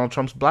Donald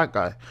Trump's black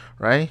guy,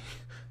 right?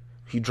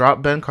 He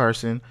dropped Ben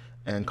Carson,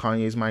 and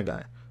Kanye's my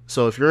guy.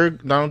 So if you're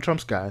Donald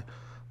Trump's guy,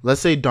 let's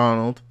say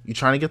Donald, you're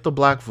trying to get the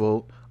black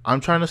vote.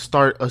 I'm trying to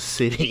start a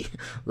city.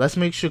 Let's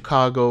make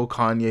Chicago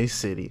Kanye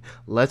City.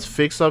 Let's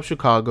fix up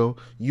Chicago.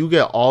 You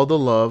get all the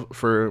love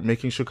for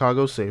making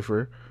Chicago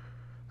safer.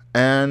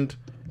 And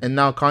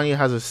now Kanye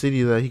has a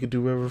city that he could do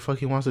whatever the fuck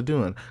he wants to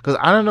do in. Because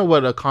I don't know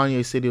what a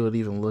Kanye city would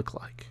even look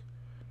like.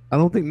 I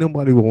don't think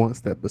nobody wants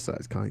that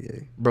besides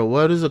Kanye. Bro,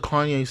 what does a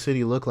Kanye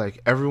city look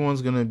like?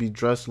 Everyone's going to be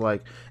dressed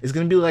like... It's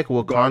going to be like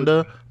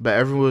Wakanda, but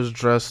everyone's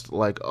dressed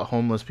like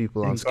homeless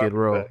people on Skid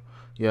Row.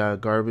 Yeah,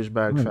 garbage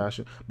bag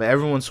fashion. But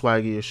everyone's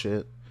swaggy as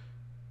shit.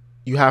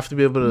 You have to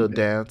be able to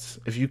dance.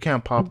 If you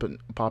can't pop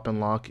and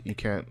lock, you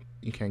can't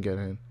get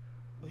in.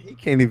 He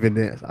can't even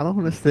dance. I don't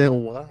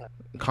understand why.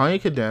 Kanye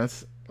could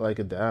dance like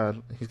a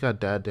dad. He's got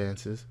dad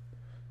dances.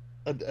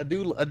 I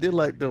did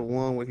like the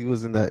one when he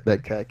was in that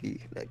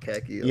khaki.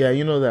 Yeah,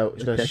 you know that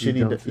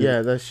shitty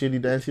that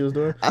shitty dance he was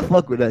doing. I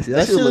fuck with that shit.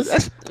 That shit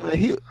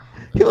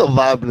he was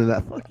vibing in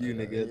that. Fuck you,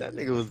 nigga. That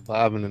nigga was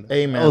vibing in that.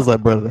 Hey man, I was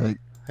like, brother, like,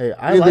 hey,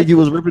 think you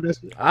was ripping that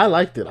shit? I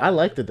liked it. I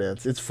liked the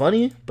dance. It's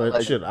funny, but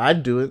like shit,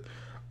 I'd do it.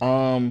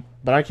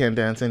 But I can't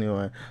dance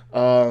anyway.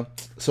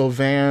 So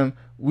Van,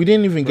 we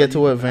didn't even get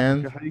to what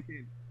Van.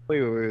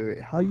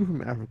 Wait. How you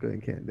from Africa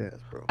and can't dance,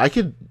 bro?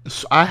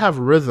 I have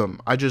rhythm.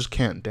 I just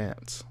can't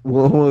dance.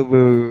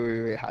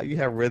 Wait. How you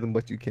have rhythm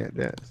but you can't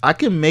dance? I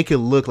can make it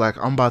look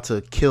like I'm about to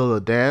kill a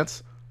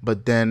dance,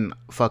 but then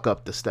fuck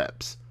up the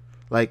steps.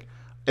 Like,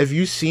 if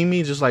you see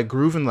me just like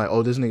grooving, like,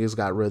 oh, this nigga's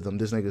got rhythm,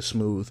 this nigga's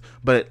smooth.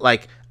 But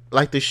like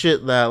the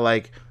shit that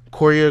like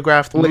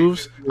choreographed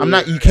moves. I'm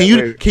not. Can you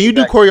do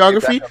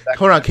choreography?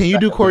 Hold on. Can you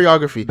do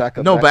choreography? But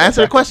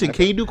answer the question.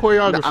 Can you do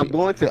choreography? I'm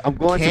going to.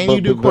 Can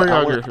you do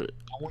choreography?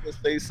 I want to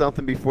say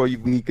something before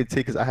we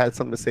continue because I had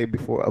something to say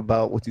before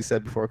about what you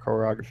said before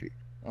choreography.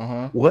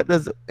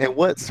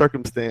 What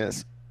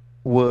circumstance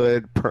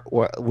would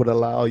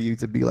allow you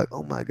to be like,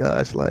 oh my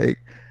gosh, like,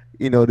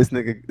 you know, this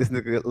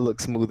nigga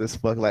looks smooth as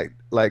fuck, like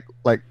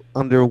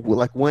under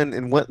like when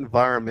in what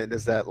environment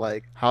is that,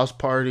 like house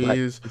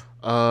parties,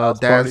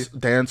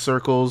 dance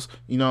circles,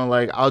 you know,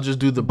 like I'll just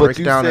do the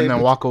breakdown and then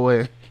walk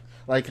away.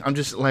 Like I'm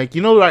just like,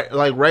 you know,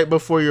 like right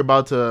before you're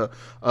about to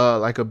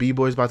like a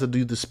b-boy's about to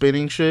do the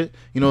spinning shit,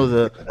 you know,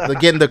 the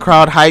getting the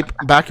crowd hype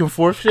back and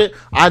forth shit.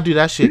 I do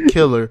that shit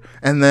killer,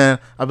 and then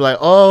I'll be like,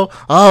 oh,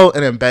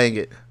 and then bang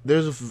it.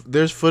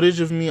 there's footage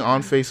of me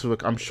on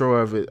Facebook. I'm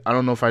sure of it. I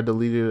don't know if I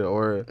deleted it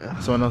or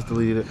someone else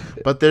deleted it.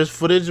 But there's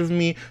footage of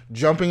me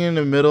jumping in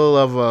the middle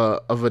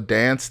of a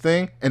dance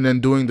thing and then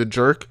doing the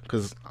jerk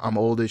because I'm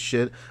old as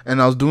shit.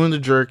 And I was doing the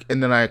jerk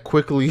and then I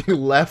quickly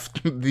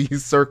left the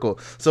circle.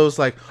 So it's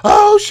like,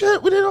 oh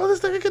shit, we didn't know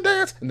this nigga could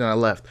dance. And then I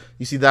left.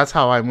 You see, that's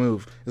how I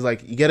move. It's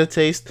like you get a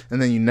taste and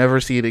then you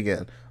never see it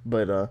again.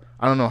 But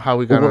I don't know how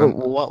we got on.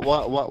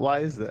 Why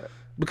is that?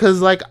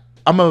 Because like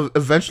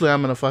eventually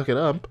I'm gonna fuck it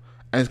up.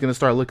 And it's gonna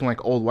start looking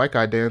like old white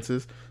guy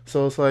dances.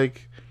 So it's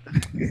like,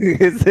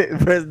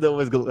 President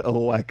was a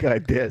white guy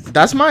dance.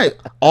 that's my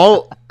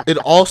all. It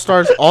all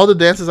starts. All the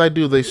dances I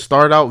do, they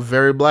start out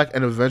very black,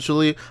 and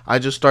eventually I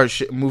just start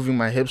moving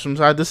my hips from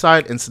side to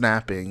side and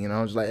snapping. You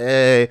know, it's like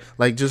hey,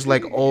 like just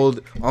like old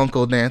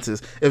uncle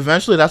dances.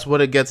 Eventually, that's what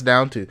it gets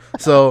down to.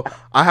 So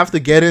I have to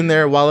get in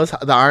there while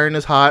the iron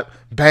is hot,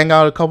 bang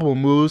out a couple of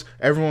moves.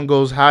 Everyone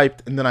goes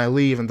hyped, and then I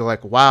leave, and they're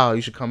like, "Wow,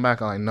 you should come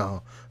back." I'm like,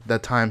 "No,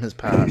 that time has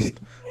passed."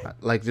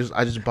 Like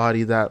I just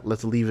body that.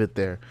 Let's leave it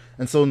there.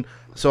 And so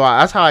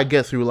that's how I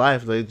get through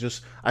life. Like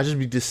I just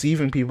be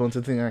deceiving people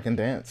into thinking I can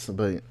dance,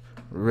 but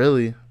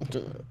really,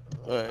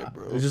 Alright,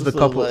 bro. it's just a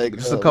couple,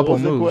 just a couple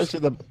what was moves. the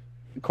question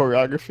of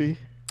choreography?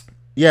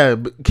 Yeah,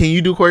 but can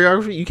you do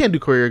choreography? You can't do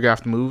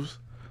choreographed moves,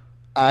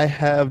 I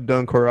have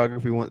done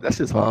choreography once. That's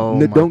just hard. Oh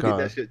No, my don't God. get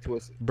that shit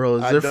twisted. bro.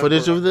 Is I there done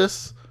footage of choreography.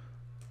 this?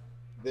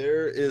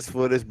 There is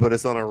footage, but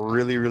it's on a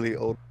really, really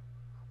old.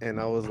 And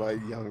I was like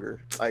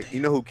younger. Like, you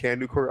know who can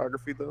do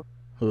choreography though?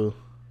 Who?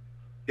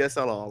 Guess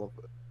out of all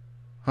of us.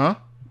 Huh?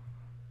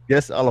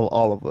 Guess out of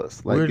all of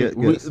us. Like,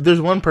 guess.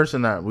 There's one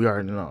person that we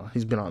already know.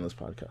 He's been on this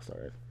podcast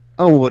already.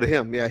 Oh, well, to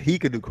him, yeah, he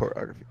could do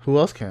choreography. Who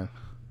else can?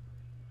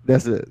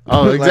 That's it.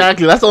 Oh, Like,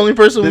 exactly. That's the only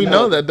person we no,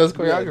 know that does yeah,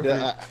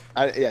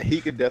 choreography. yeah, he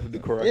could definitely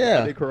do choreography.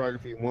 Yeah. I did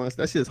choreography once.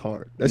 That's just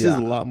hard. That's Yeah.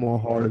 just a lot more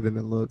harder than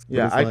it looks. But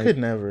Yeah, it's I like- could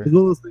never. It's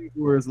one of those things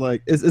where it's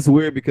like it's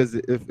weird because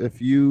if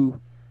you're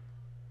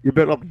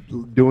better off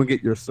doing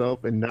it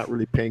yourself and not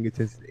really paying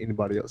attention to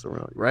anybody else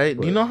around you. Right?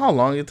 Do you But- know how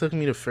long it took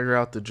me to figure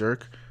out the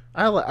jerk?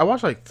 I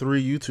watched like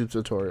 3 YouTube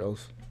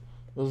tutorials.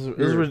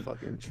 You're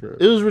fucking true.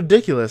 It was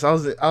ridiculous. I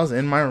was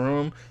in my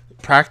room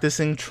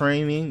practicing,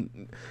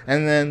 training,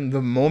 and then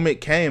the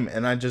moment came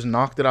and I just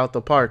knocked it out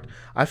the park.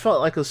 I felt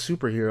like a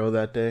superhero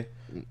that day.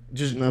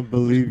 Just I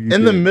believe you.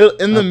 in the did. middle I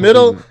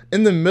believe it.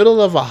 in the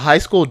middle of a high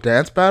school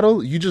dance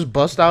battle, you just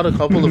bust out a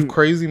couple of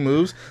crazy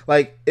moves.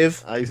 Like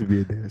if I used to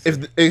be a dancer.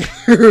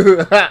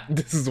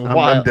 this is I'm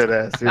wild. dead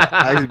ass. Yeah.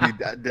 I used to be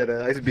dead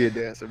ass. I used to be a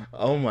dancer.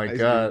 Oh my I used to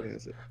be a god.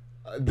 dancer.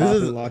 This Pop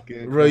is and lock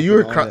in, bro, crunk you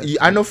were and all that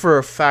I shit. know for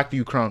a fact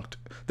you crunked.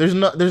 There's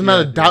not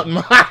a doubt in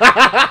my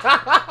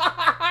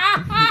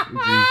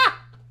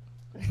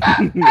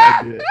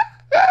I did.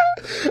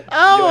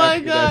 Oh Yo, my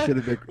African, that god. should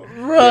have been,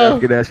 Bro.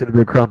 African, that should have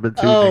been crumping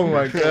too. Oh nigga. my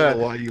I don't God.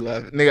 know why you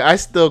laughing? Nigga, I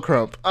still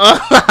crump.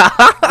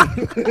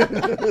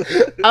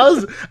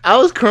 I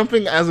was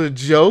crumping as a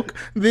joke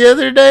the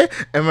other day,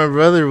 and my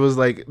brother was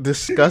like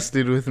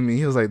disgusted with me.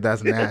 He was like,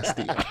 "That's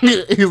nasty."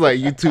 He's like,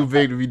 "You too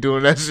big to be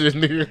doing that shit,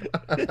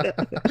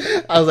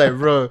 nigga." I was like,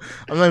 "Bro,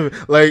 I'm not even,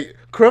 like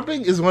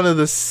crumping is one of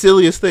the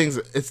silliest things.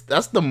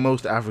 That's the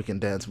most African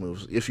dance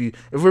moves. If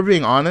we're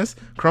being honest,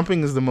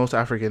 crumping is the most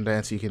African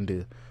dance you can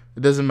do. It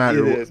doesn't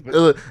matter. It is,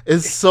 but-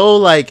 It's so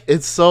like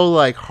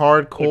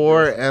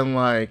hardcore and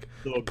like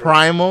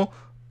primal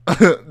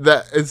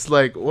that it's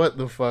like what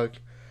the fuck.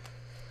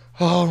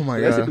 Oh my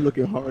That should be god.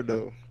 looking hard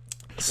though.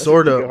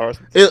 Sort looking of. hard.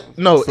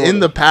 No, Sort in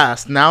of. the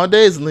past.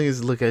 Nowadays,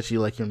 niggas look at you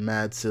like you're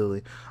mad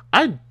silly.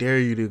 I dare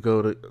you to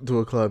go to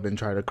a club and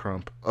try to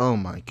crump. Oh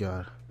my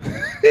god.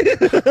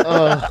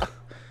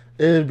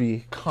 It'd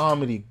be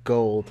comedy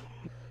gold.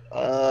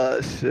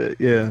 Shit.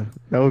 Yeah,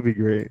 that would be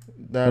great.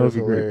 That That would is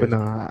be great. hilarious. But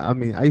nah, I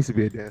mean, I used to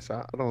be a dancer.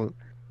 I don't.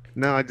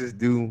 Now I just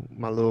do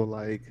my little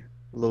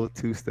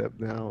 2-step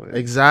now. And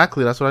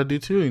Exactly. That's what I do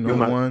too. You know, do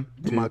my, one,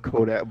 do two. my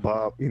Kodak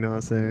bob. You know what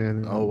I'm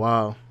saying? Oh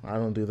wow, I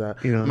don't do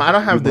that. You know, I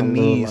don't have do the my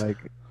little, knees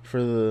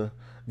for the.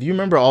 Do you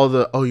remember all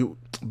the?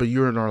 But you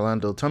were in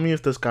Orlando. Tell me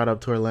if this got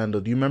up to Orlando.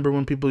 Do you remember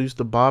when people used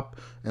to bop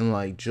and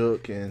like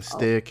juke and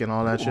stick and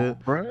all that shit?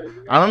 Bro,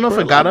 I don't know if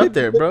bro, it got I've up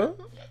there, bro.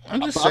 I'm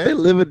just I've been saying.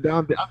 living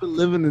down there. I've been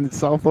living in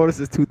South Florida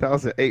since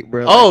 2008,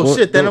 bro. Oh Like,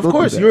 shit! Then don't of do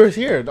course that. you were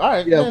here. All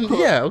right. Yeah, then, of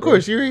course, yeah, of bro.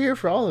 course you were here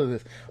for all of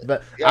this.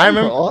 But Yeah, I for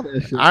remember all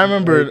that shit. I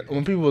remember Like,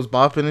 when people was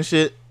bopping and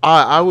shit.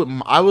 I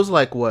was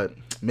like what,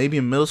 maybe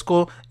in middle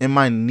school, and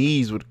my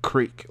knees would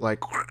creak like.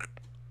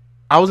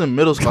 I was in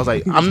middle school. I was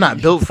like, I'm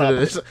not built for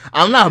this.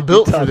 I'm not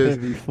built for this.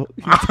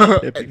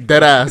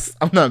 Dead ass.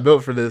 I'm not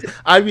built for this.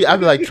 I'd be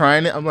like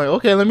trying it. I'm like,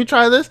 okay, let me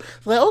try this.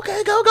 It's like,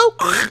 okay, go.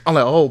 I'm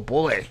like, oh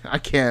boy, I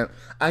can't.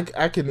 I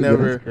could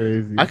never.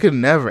 Crazy. I could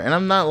never. And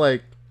I'm not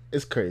like,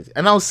 it's crazy.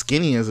 And I was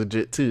skinny as a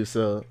jit too,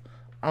 so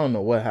I don't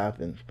know what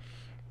happened.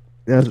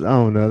 I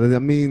don't know. I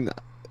mean,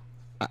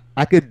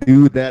 I could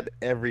do that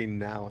every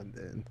now and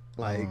then.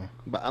 Like,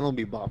 but I don't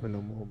be bopping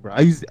no more, bro.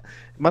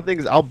 My thing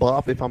is, I'll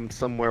bop if I'm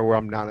somewhere where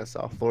I'm down in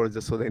South Florida,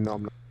 just so they know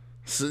I'm not.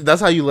 So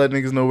that's how you let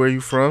niggas know where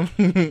you from.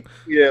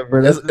 Yeah,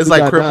 bro. It's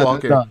like crip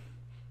walking.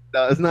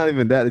 No, it's not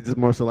even that. It's just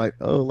more so like,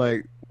 oh,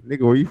 like,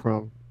 nigga, where you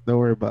from? Don't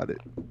worry about it.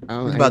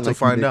 You about to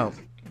find out.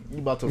 You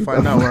about to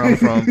find out where I'm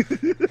from.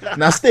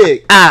 Now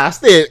stick.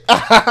 Stick.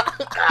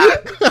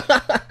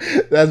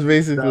 That's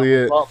basically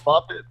it.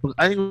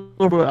 I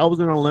remember I was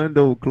in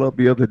Orlando club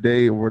the other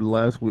day or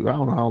last week. I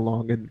don't know how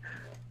long, and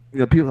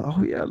people are like,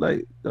 oh yeah,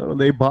 like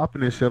they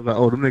bopping and shit. Like,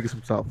 oh, them niggas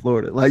from South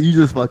Florida. Like you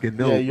just fucking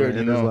know. Yeah, you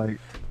already know. It's like,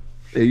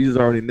 yeah, you just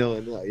already know.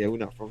 And like, yeah, we're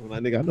not from.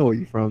 Like, nigga, I know where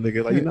you from,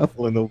 nigga. Like, you're not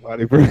fooling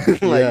nobody, bro. Like,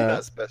 Yeah. you're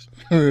not special.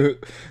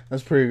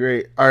 That's pretty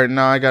great. All right,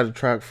 now I got a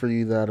track for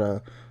you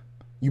that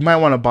you might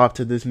want to bop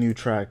to this new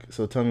track.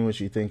 So tell me what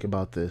you think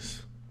about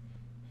this.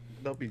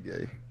 Don't be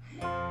gay.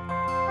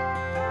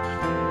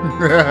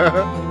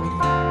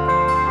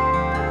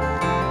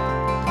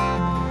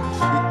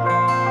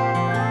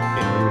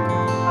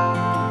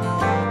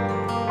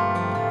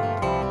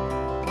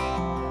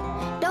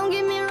 Don't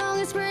get me wrong,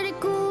 it's pretty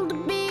cool to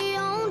be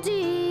on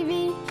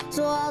TV,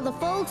 so all the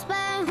folks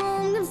back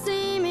home can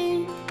see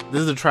me.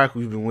 This is the track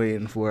we've been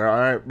waiting for. All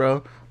right,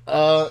 bro.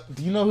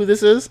 Do you know who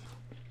this is?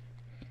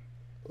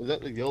 Was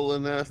that the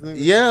Yolan ass nigga?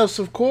 Yes,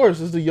 of course.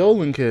 It's the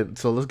Yolan Kid.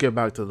 So let's get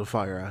back to the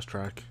fire ass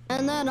track.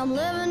 And that I'm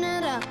living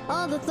it out,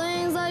 all the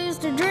things I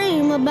used to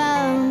dream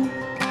about.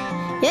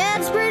 Yeah,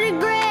 it's pretty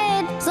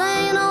great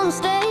singing on the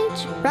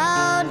stage,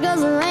 proud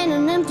cause there ain't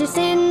an empty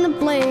seat in the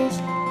place.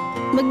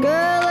 But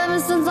girl, ever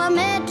since I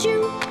met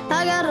you,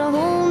 I got a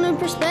whole new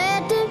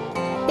perspective.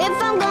 If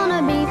I'm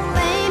gonna be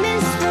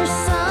famous for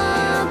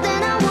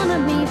something, I wanna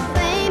be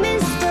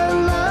famous for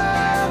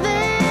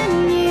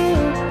loving you.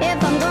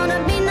 If I'm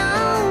gonna be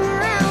known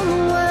around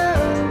the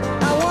world,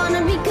 I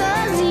wanna be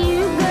cause of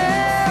you,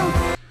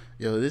 girl.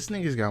 Yo, this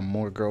nigga's got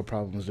more girl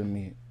problems than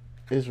me.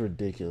 It's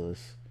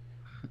ridiculous.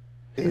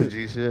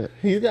 G shit.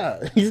 He's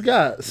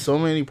got so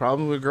many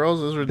problems with girls.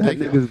 It's That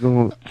ridiculous.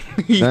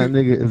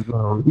 nigga is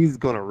gonna he's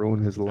gonna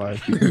ruin his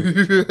life. But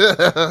he's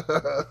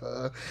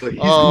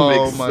gonna Oh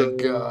make my so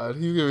god,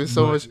 he's giving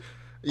so much.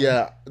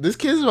 Yeah, this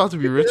kid's about to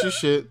be rich as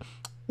shit.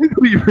 He's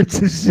gonna be rich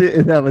as shit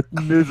and have a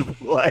miserable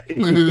life.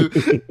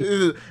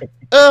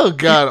 Oh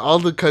god, all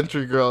the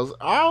country girls.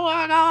 Oh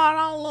my god,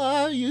 I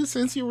love you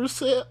since you were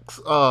 6.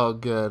 Oh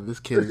god, this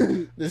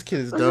kid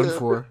is done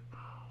for.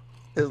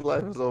 His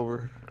life is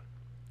over.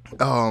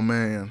 Oh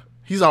man,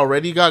 he's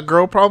already got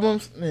girl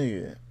problems,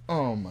 nigga.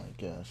 Oh my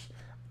gosh,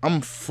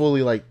 I'm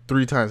fully like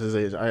 3 times his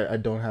age. I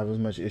don't have as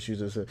much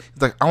issues as him.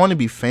 It's like I want to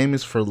be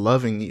famous for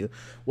loving you.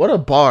 What a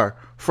bar!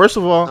 First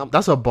of all,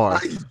 that's a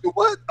bar.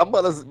 What? I'm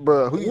about to,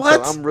 bro. Who you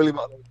What? I'm really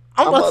about.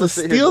 I'm about to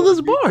sit here steal going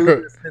this to bar.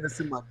 YouTube and send this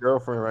to my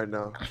girlfriend right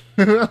now.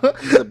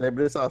 He said,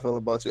 baby, this is how I feel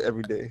about you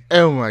every day.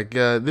 Oh my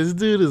god, this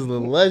dude is a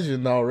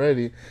legend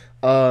already.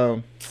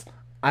 I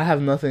have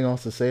nothing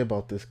else to say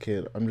about this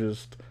kid.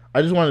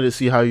 I just wanted to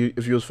see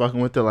if you was fucking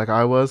with it like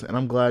I was, and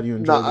I'm glad you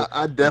enjoyed No, it.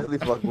 I definitely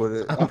fuck with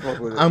it. I fuck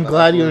with it. I'm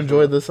glad you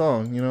enjoyed the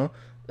song. You know,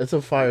 it's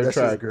a fire That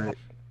shit's track. great.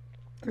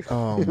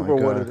 Oh my for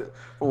god.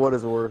 what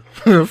it's worth.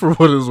 For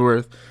what it's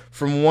worth.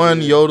 From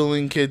one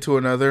yodeling kid to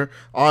another.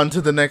 On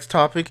to the next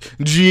topic.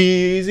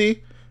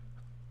 G-Eazy.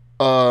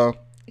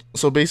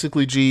 So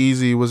basically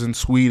G-Eazy was in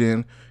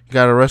Sweden. He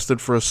got arrested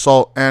for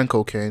assault and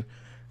cocaine.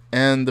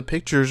 And the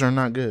pictures are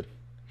not good.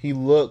 He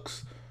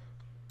looks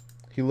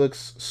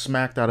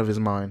smacked out of his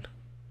mind.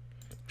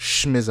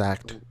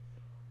 Schmizacked.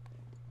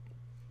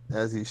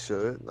 As he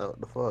should. No,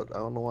 the fuck? I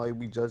don't know why you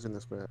be judging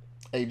this man.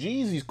 Hey,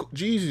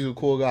 G-Eazy's a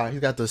cool guy.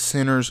 He's got the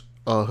Sinners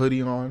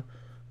hoodie on.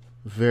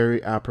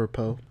 Very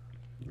apropos.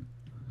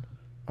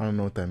 I don't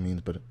know what that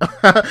means, but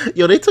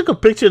yo, they took a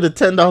picture of the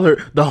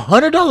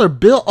 $100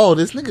 bill. Oh,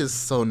 this nigga is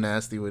so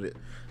nasty with it.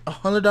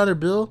 $100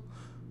 bill?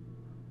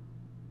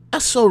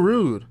 That's so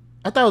rude.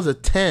 I thought it was a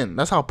 10.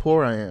 That's how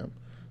poor I am.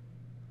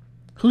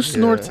 Who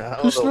snorts? I Who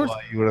don't know snorts?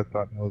 why you would have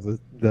thought that was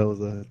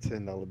a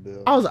 $10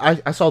 bill.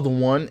 I saw the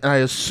one and I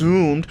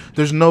assumed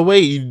there's no way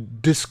you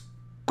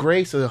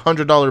disgrace a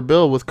 $100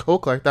 bill with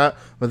coke like that.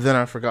 But then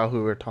I forgot who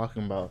we were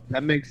talking about.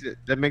 That makes it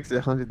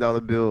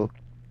 $100 bill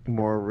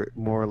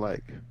more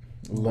like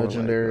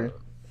Legendary.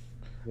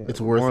 yeah,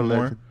 It's worth more.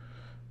 legend-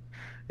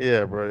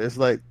 Yeah, bro. It's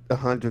like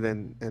 100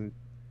 and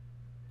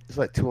it's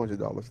like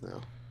 $200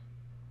 now.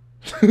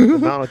 The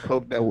amount of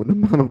coke that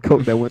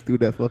went through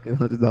that fucking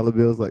 $100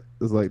 bill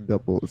is like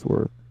double its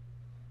worth.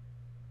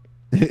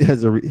 It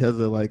has a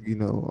like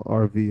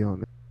RV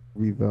on it,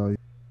 revalue.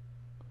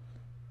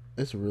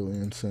 It's really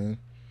insane.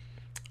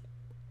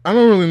 I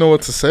don't really know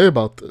what to say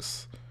about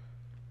this.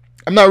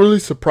 I'm not really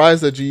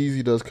surprised that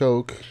G-Eazy does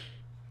coke.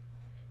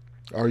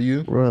 Are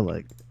you? Bro,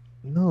 like,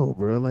 no,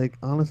 bro. Like,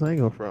 honestly, I ain't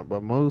gonna front,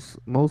 but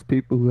most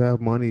people who have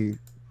money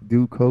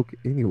do coke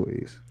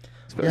anyways.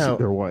 Especially Yeah. if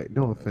they're white.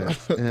 No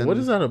offense. And What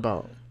is that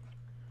about?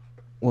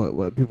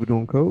 What people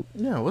doing coke?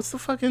 Yeah, what's the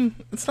fucking...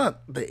 It's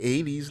not the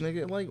 80s,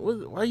 nigga. Like,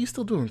 why are you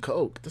still doing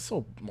coke? That's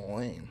so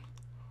lame.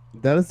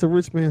 That is the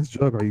rich man's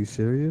drug. Are you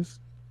serious?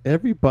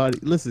 Everybody,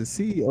 listen.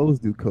 CEOs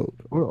do coke.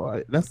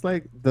 That's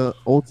like the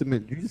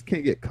ultimate. You just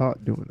can't get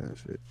caught doing that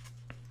shit.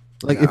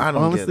 Like, Yeah, if I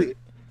don't honestly, get it.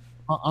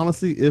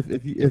 Honestly,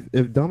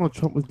 if Donald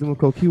Trump was doing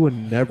coke, he would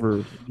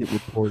never get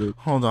reported.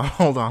 Hold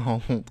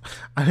on.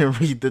 I didn't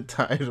read the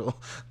title.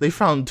 They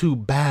found 2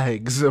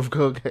 bags of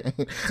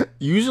cocaine.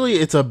 Usually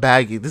it's a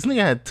baggie. This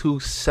nigga had 2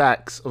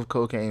 sacks of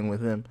cocaine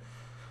with him.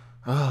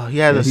 Oh, he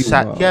had he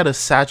had a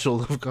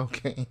satchel of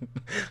cocaine.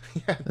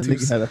 He had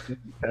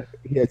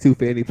 2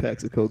 fanny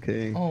packs of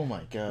cocaine. Oh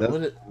my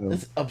god,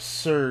 it's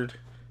absurd.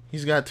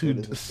 He's got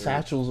 2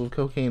 satchels of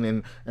cocaine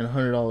and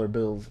 $100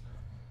 bills.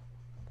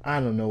 I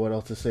don't know what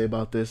else to say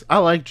about this. I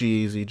like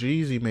G-Eazy.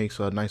 G-Eazy makes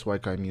nice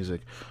white guy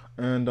music,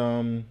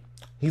 and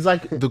he's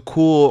like the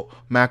cool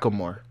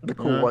Macklemore. The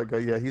cool white guy,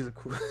 yeah, he's a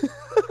cool.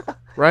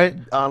 Right?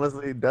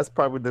 Honestly, that's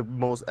probably the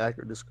most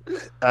accurate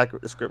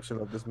description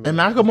of this man. And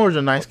Macklemore's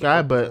a nice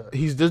guy, but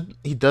he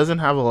doesn't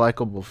have a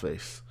likable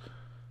face.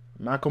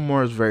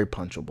 Macklemore is very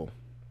punchable.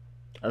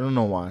 I don't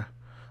know why.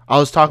 I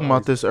was talking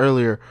about this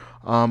earlier.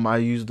 I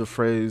used the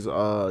phrase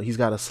he's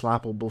got a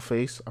slappable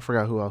face. I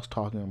forgot who I was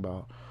talking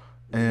about.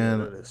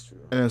 And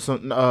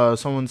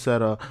someone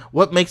said,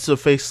 what makes a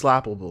face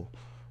slappable?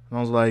 And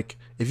I was like,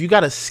 if you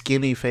got a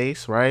skinny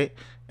face, right,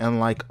 and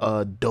like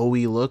a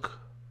doughy look,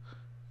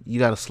 you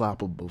got a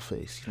slappable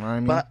face. You know what I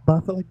mean? But I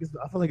feel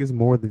like it's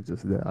more than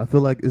just that. I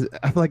feel like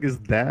it's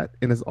that,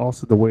 and it's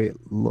also the way it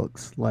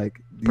looks,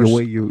 like the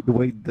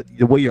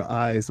way your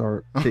eyes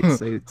are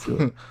fixated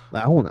to it.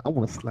 Like I want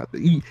to slap it.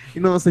 You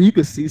know what I'm saying? You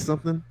can see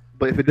something,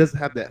 but if it doesn't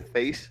have that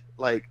face,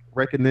 like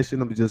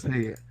recognition of just,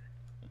 hey,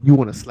 you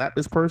want to slap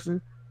this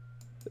person,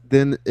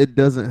 then it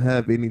doesn't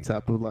have any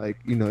type of like,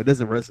 it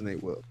doesn't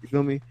resonate well. You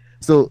feel me?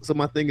 So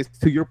my thing is,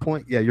 to your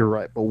point, yeah, you're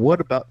right. But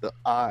what about the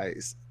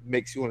eyes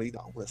makes you want to,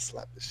 I want to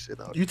slap this shit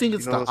out? You think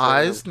it's the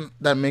eyes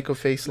that make a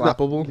face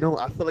slappable? No,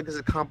 I feel like it's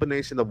a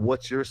combination of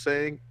what you're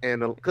saying,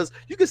 and because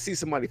you can see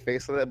somebody's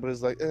face like that, but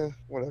it's like,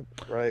 whatever,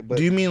 right? But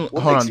do you mean?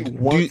 Hold on.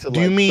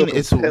 Do you mean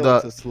it's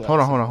the? Hold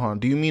on.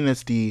 Do you mean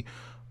it's the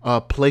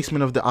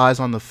placement of the eyes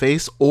on the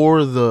face,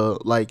 or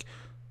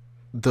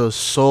the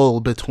soul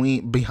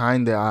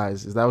behind the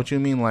eyes? Is that what you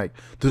mean? Like,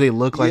 do they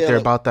look like they're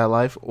about that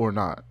life or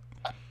not?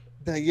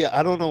 Yeah,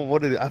 I don't know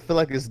what it is. I feel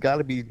like it's got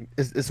to be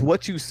it's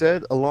what you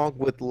said, along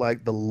with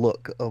like the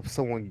look of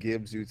someone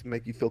gives you to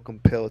make you feel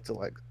compelled to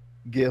like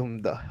give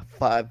them the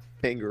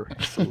 5-finger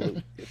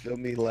salute. You feel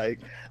me?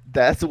 Like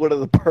that's one of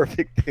the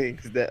perfect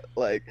things that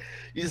like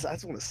I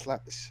just want to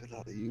slap the shit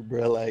out of you,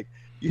 bro. Like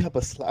you have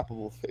a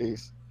slappable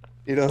face.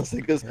 You know what I'm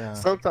saying? Because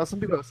sometimes some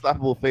people have a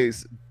slappable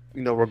face,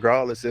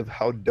 regardless of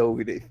how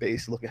doughy they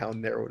face, look at how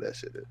narrow that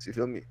shit is. You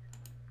feel me?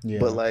 Yeah.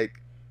 But like,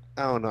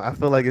 I don't know. I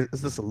feel like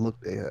it's just a look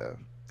they have.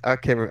 I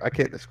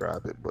can't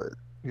describe it, but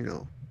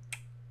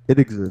it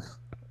exists.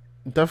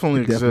 It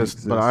definitely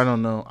exists, but I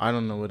don't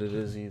know what it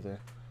is either.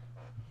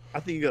 I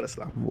think you got a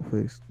slappable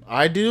face.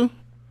 I do?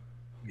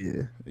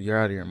 Yeah. You're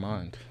out of your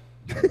mind.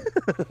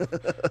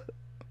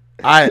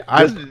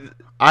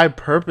 I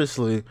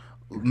purposely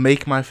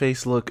make my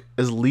face look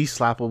as least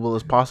slappable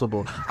as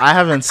possible. I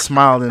haven't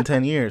smiled in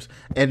 10 years.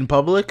 In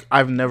public,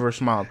 I've never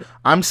smiled.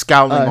 I'm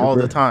scowling all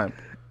the time.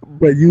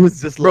 But you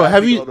was just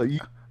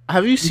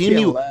have you seen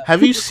me?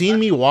 Have you seen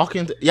me walk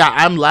into? Yeah,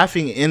 I'm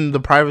laughing in the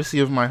privacy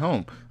of my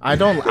home. I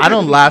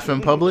don't laugh in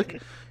public.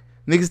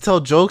 Niggas tell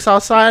jokes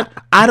outside.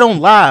 I don't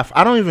laugh.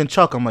 I don't even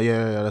chuckle. I'm like,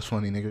 yeah, that's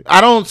funny, nigga.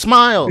 I don't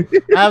smile.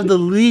 I have the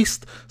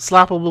least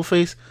slappable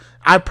face.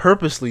 I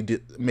purposely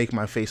make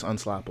my face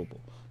unslappable.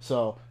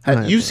 So,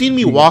 have you seen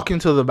me walk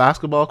into the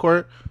basketball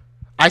court?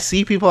 I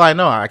see people I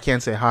know. I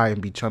can't say hi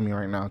and be chummy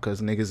right now because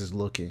niggas is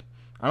looking.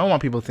 I don't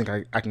want people to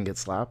think I can get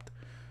slapped.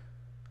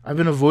 I've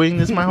been avoiding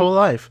this my whole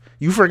life.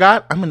 You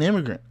forgot? I'm an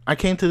immigrant. I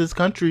came to this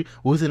country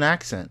with an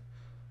accent.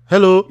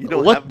 Hello.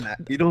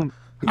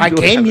 I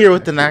came here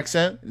with an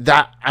accent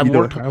that I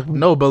worked.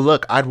 No, but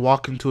look, I'd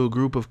walk into a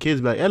group of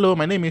kids, be like, "Hello,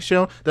 my name is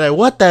Sean." They're like,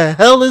 "What the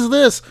hell is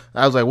this?"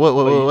 I was like,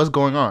 what's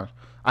going on?"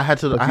 I had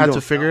to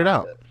figure it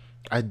out.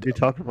 You're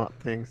talking about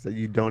things that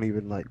you don't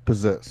even like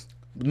possess.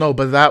 No,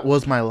 but that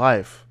was my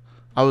life.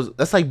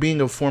 That's like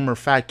being a former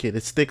fat kid.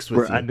 It sticks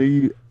with you.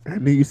 I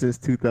knew you since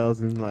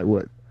 2000. Like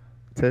what?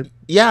 10?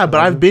 Yeah, but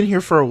I've been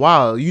here for a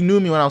while. You knew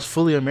me when I was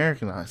fully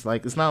Americanized.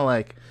 Like it's not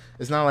like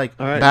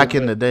back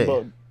in the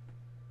day.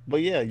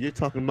 But yeah, you're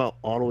talking about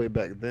all the way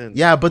back then.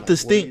 Yeah, but the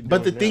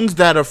things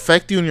that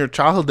affect you in your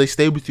childhood, they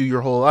stay with you your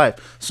whole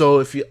life.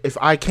 So if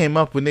I came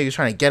up with niggas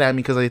trying to get at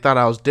me because they thought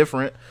I was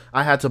different,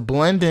 I had to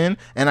blend in,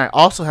 and I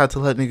also had to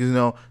let niggas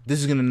know this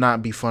is gonna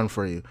not be fun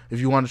for you.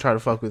 If you want to try to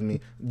fuck with me,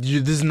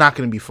 this is not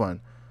gonna be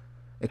fun.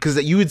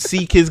 Because you would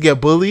see kids get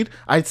bullied.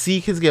 I'd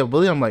see kids get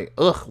bullied. I'm like,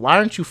 ugh, why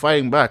aren't you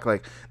fighting back?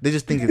 Like, they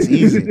just think it's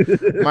easy.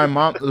 My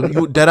mom,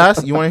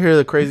 deadass, you want to hear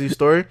the crazy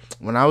story?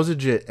 When I was a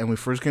jit and we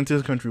first came to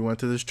this country, we went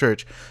to this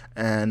church.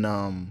 And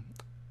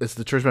it's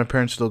the church my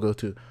parents still go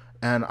to.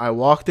 And I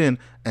walked in,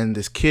 and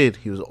this kid,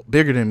 he was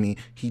bigger than me.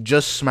 He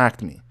just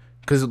smacked me.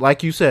 Because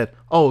like you said,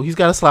 oh, he's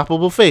got a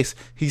slappable face.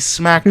 He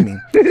smacked me.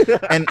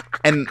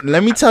 and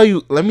let me tell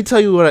you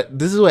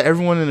this is what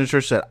everyone in the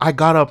church said. I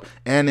got up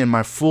and in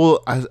my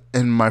full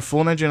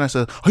Nigerian I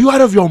said, "Are you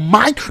out of your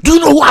mind? Do you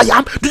know who I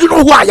am? Do you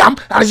know who I am?"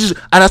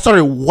 And I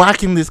started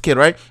whacking this kid,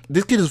 right?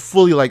 This kid is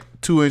fully like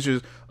 2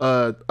 inches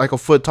like a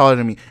foot taller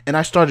than me, and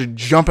I started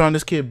jumping on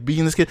this kid,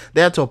 beating this kid.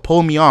 They had to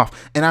pull me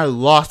off, and I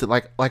lost it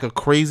like a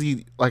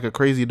crazy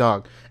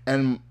dog.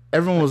 And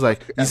everyone was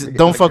like,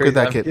 "Don't fuck with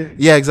that kid."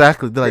 Yeah,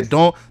 exactly. They're like,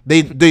 "Don't."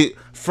 They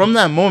from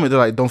that moment, they're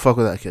like, "Don't fuck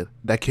with that kid.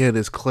 That kid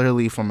is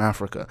clearly from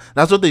Africa."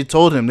 That's what they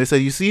told him. They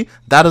said, "You see,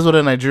 that is what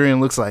a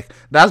Nigerian looks like."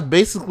 That's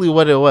basically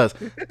what it was.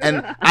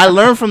 And I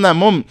learned from that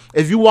moment.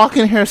 If you walk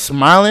in here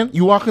smiling,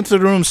 you walk into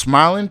the room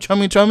smiling,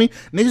 chummy,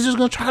 niggas just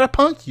gonna try to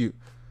punk you.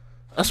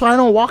 That's why I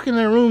don't walk in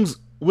their rooms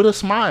with a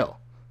smile.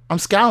 I'm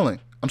scowling.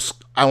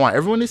 I want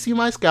everyone to see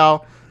my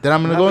scowl. Then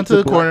I'm gonna go into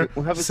the corner,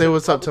 say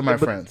what's up to my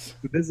friends.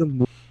 There's a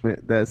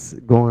movement that's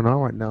going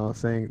on right now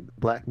saying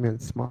black men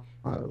smile.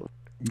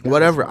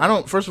 Whatever. I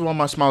don't. First of all,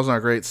 my smile's not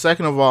great.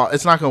 Second of all,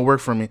 it's not gonna work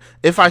for me.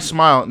 If I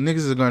smile,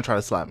 niggas are gonna try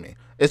to slap me.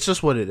 It's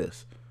just what it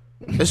is.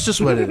 It's just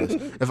what it is.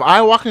 If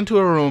I walk into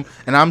a room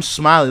and I'm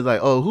smiling,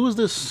 like, oh, who's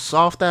this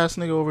soft ass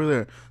nigga over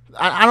there?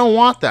 I don't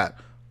want that.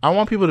 I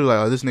want people to be like,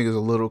 oh, this nigga's a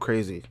little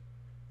crazy.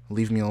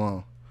 Leave me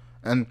alone.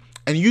 And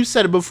you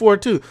said it before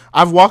too.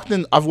 I've walked to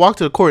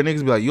the court,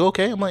 niggas be like, "You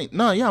okay?" I'm like,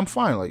 "No, yeah, I'm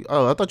fine." Like,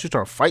 "Oh, I thought you were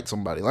trying to fight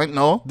somebody." Like,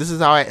 no, this is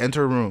how I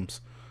enter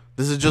rooms.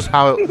 This is just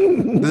how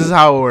this is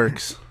how it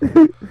works.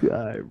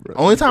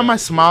 Only time I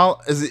smile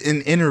is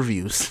in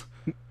interviews,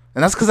 and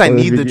that's because I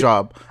need the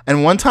job.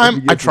 And one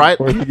time I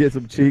tried. Or you get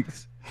some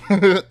cheeks.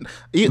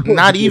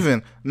 Not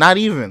even.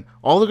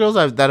 All the girls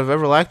that have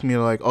ever liked me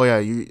are like, "Oh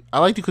yeah, I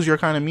liked you because you're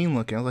kind of mean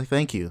looking." I was like,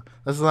 "Thank you."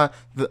 That's not.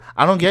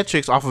 I don't get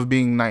chicks off of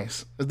being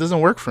nice. It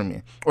doesn't work for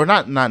me. Or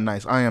not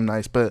nice. I am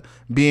nice, but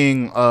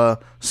being a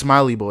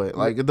smiley boy,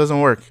 like, it doesn't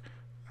work.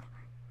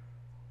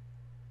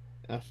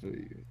 I feel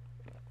you.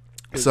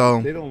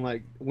 So they don't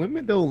like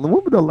women. Don't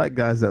like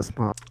guys that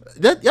smile.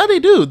 Yeah, they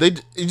do.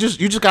 You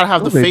just gotta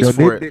have the face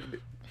for it.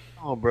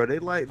 Oh, bro, they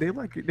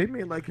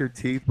may like your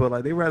teeth, but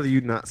like they rather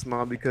you not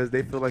smile because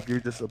they feel like you're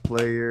just a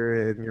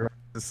player and you're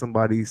just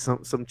somebody,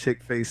 some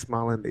chick face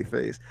smiling in their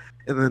face,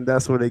 and then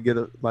that's where they get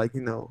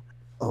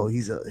oh,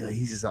 he's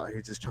just out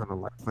here just trying to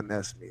like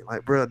finesse me.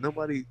 Like, bro,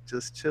 nobody,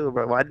 just chill,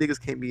 bro. Why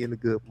niggas can't be in a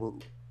good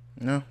mood?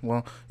 Yeah,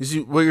 well, you see,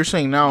 what you're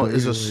saying now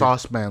is a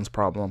sauce man's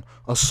problem.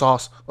 A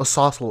sauce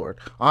lord.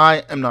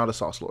 I am not a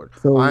sauce lord.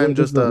 So I am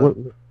just a.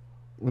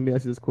 Let me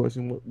ask you this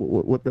question: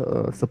 What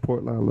the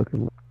support line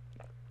looking like?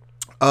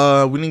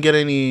 We didn't get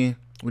any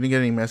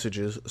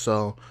messages.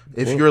 So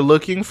if you're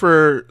looking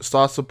for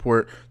sauce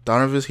support,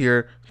 Donovan is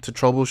here to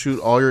troubleshoot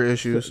all your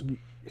issues.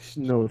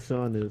 No,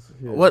 Sean is.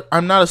 Yeah. What?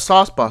 I'm not a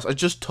sauce boss. I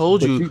just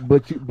told you.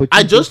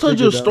 I just told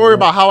you a story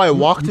about how I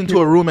walked into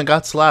a room and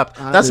got slapped.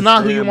 That's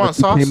not who you want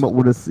sauce. You came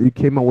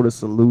up with a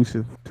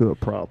solution to a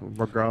problem,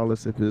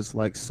 regardless if it's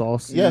like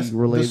saucy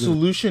related. The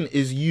solution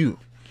is you.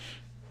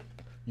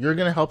 You're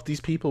gonna help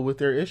these people with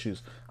their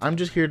issues. I'm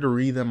just here to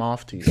read them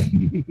off to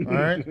you. All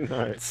right. All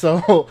right.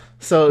 So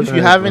if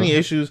you have any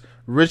issues,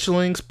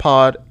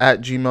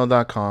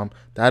 richlinkspod@gmail.com.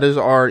 That is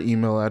our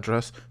email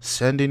address.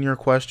 Send in your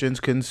questions,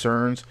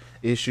 concerns,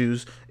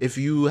 issues. If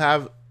you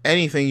have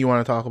anything you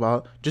want to talk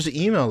about, just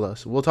email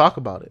us. We'll talk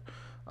about it.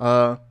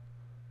 All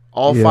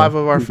 5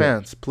 of our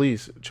fans,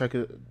 please check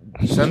it.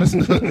 Send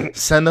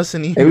us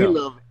an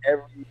email. Hey,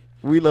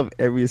 we love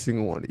every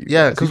single one of you.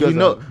 Yeah, because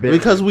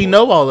we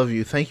know all of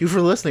you. Thank you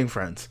for listening,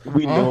 friends.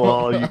 We know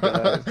all you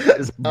guys.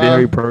 It's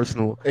very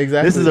personal.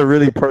 Exactly. This is a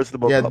really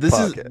personable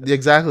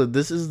podcast.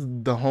 This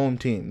is the home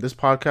team. This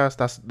podcast,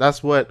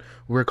 that's what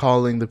we're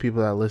calling the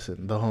people that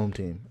listen, the home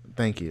team.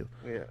 Thank you.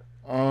 Yeah.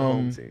 The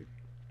home team.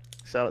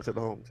 Shout out to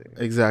the home team.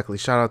 Exactly.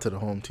 Shout out to the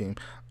home team.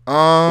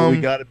 We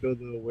got to build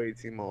an away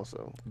team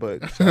also,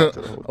 but shout out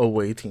to the home team.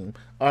 Away team.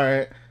 All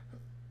right.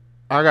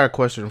 I got a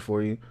question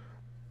for you.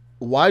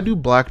 Why do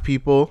black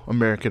people,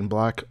 American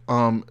black,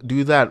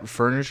 do that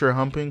furniture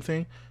humping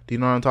thing? Do you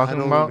know what I'm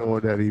talking about? I don't know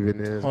what that even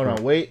is. Hold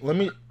on, wait.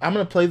 I'm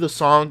gonna play the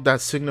song that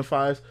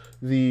signifies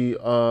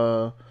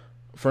the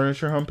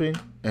furniture humping,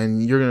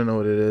 and you're gonna know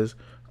what it is.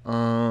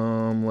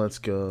 Let's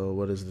go.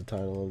 What is the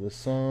title of this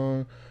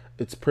song?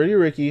 It's Pretty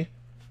Ricky.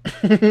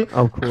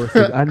 Of course,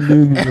 I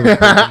knew. You were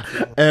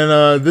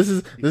and this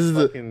is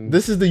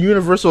the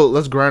universal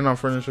 "Let's Grind on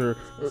Furniture"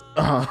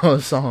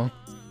 song.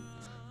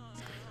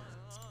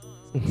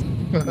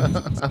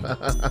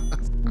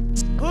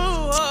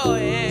 Oh,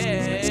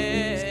 yeah.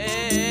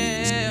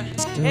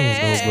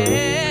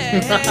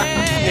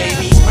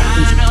 Baby,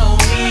 grind on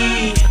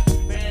me.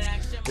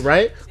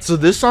 Right? So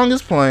this song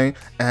is playing,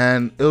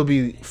 and it'll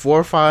be 4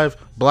 or 5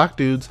 black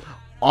dudes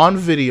on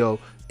video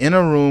in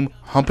a room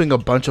humping a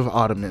bunch of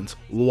ottomans.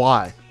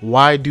 Why?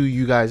 Why do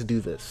you guys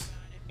do this?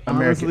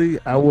 Honestly,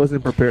 I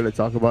wasn't prepared to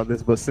talk about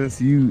this, but since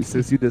you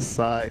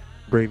decide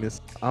to bring this,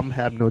 I'm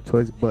have no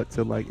choice but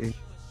to like engage.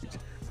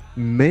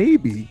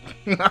 Maybe,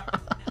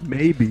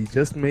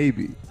 just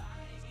maybe,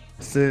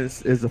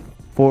 since it's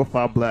 4 or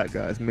 5 black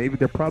guys. Maybe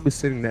they're probably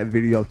sending that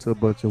video to a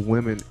bunch of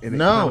women, and it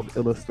No. kind of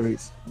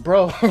illustrates.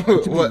 Bro,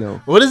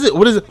 know? what is it?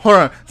 What is it? Hold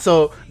on.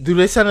 So, do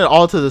they send it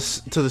all to the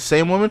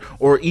same woman,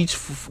 or each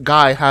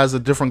guy has a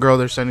different girl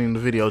they're sending the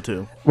video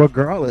to?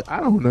 Regardless, I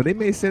don't know. They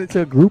may send it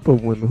to a group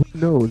of women. Who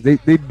knows? They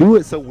do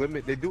it so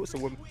women. They do it so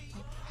women.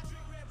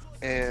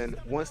 And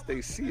once they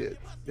see it,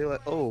 they're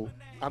like, "Oh,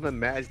 I'm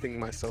imagining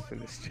myself in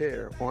this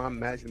chair, or I'm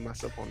imagining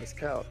myself on this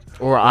couch,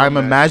 Or I'm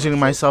imagining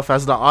myself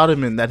as the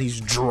ottoman that he's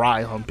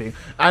dry humping.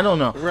 I don't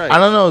know. Right. I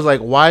don't know. It's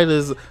like why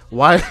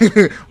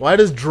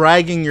does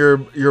dragging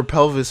your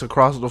pelvis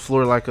across the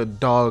floor like a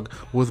dog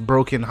with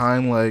broken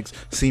hind legs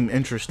seem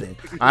interesting?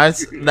 I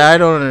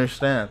don't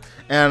understand.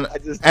 And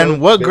just don't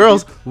what think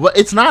girls? What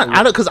it's not.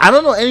 I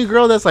don't know any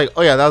girl that's like,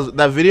 oh yeah,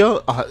 that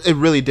video. It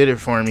really did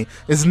it for me.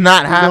 It's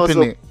not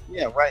happening.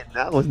 Yeah, right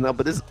now it's not.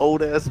 But this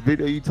old ass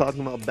video you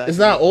talking about back? It's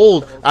not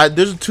old.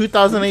 There's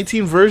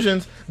 2018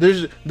 versions.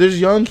 There's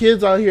young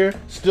kids out here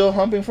still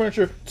humping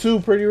furniture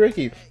to Pretty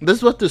Ricky. This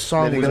is what this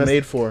song was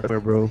made for,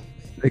 bro.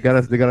 They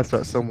gotta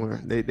start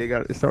somewhere. They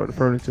gotta start with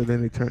furniture.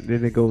 Then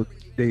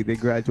they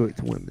graduate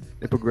to women.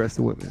 They progress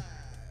to women,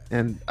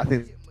 and I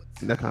think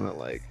that kind of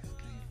like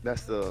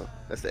that's the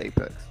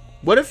apex.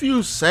 What if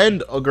you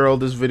send a girl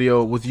this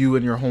video with you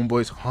and your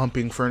homeboys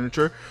humping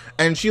furniture,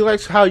 and she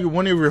likes how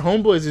one of your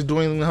homeboys is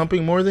doing the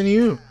humping more than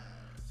you?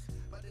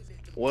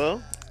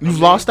 Well, You've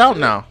lost out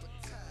now.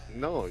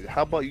 No,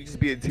 how about you just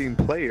be a team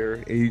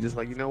player and you just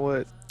like, you know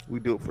what? We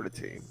do it for the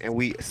team,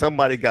 and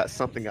somebody got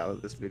something out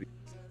of this video.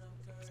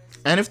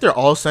 And if they're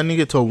all sending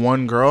it to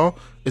one girl,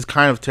 it's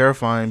kind of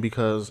terrifying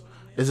because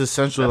it's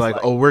essentially like,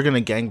 oh, we're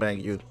gonna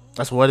gangbang you.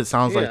 That's what it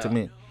sounds like to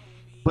me.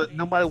 But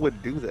nobody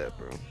would do that,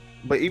 bro.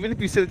 But even if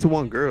you send it to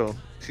one girl,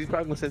 she's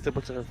probably gonna send it to a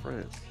bunch of her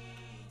friends.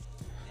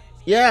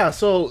 Yeah,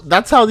 so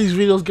that's how these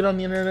videos get on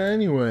the internet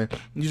anyway.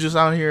 You just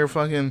out here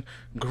fucking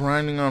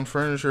grinding on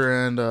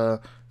furniture, and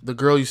the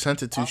girl you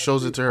sent it to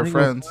shows it to her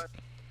friends.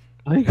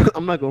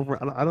 I'm not going for.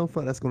 I don't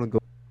feel like that's gonna go.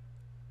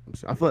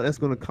 I feel like that's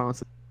gonna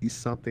constantly be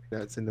something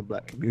that's in the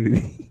black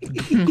community.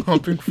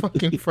 Humping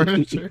fucking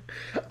furniture.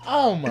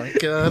 Oh my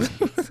god.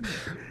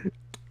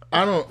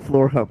 I don't.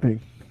 Floor humping.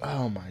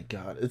 Oh my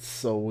god, it's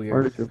so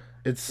weird. Furniture.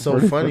 It's so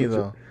Furniture. funny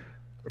though.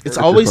 It's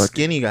Furniture always fucking.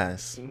 skinny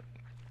guys.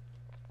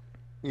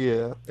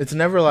 Yeah. It's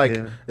never like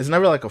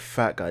a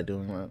fat guy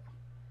doing that.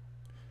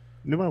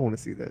 Nobody want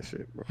to see that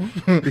shit, bro.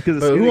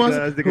 Because the skinny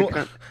guys, they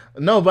can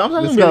no, but I'm the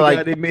talking skinny about like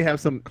guy, they may have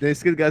some. The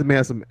skinny guys may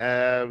have some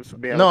abs.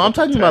 no, I'm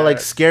talking about like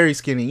scary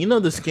skinny. You know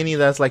the skinny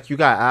that's like you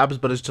got abs,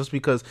 but it's just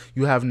because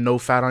you have no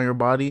fat on your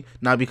body,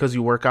 not because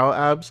you work out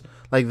abs.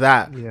 Like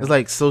that. Yeah. It's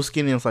like so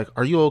skinny. It's like,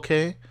 are you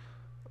okay?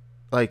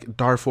 Like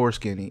Darfur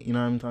skinny. You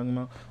know what I'm talking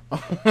about?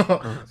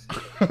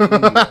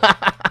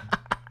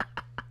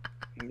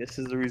 This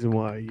is the reason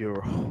why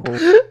your whole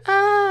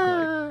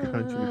like,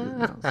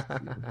 country.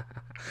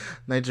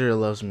 Nigeria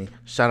loves me.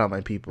 Shout out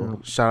my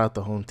people. Shout out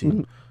the home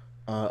team.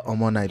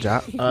 Omo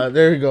Niger.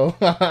 There you go.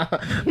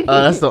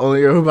 That's the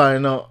only Yoruba I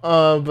know.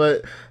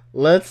 But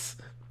let's.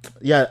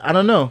 Yeah, I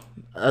don't know.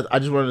 I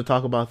just wanted to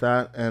talk about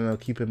that and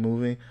keep it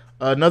moving.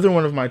 Another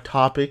one of my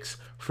topics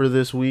for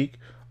this week.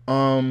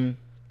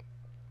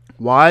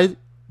 Why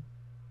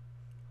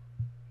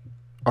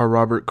are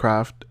Robert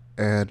Kraft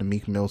and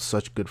Meek Mill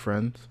such good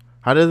friends?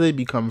 How did they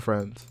become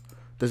friends?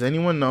 Does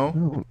anyone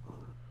know?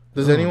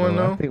 Does anyone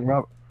know? I think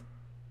Robert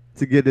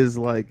to get his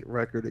like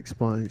record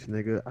expunged,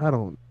 nigga. I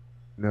don't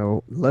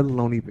know, let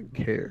alone even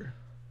care.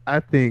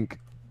 I think,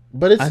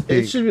 but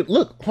it should be.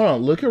 Look, hold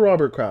on. Look at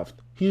Robert Kraft.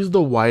 He's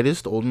the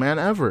whitest old man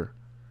ever.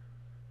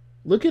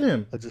 Look at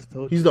him. I just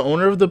told you. He's the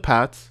owner of the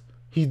Pats.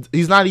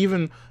 He's not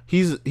even.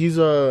 He's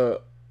a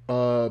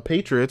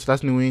Patriots.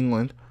 That's New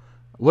England.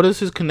 What is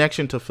his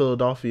connection to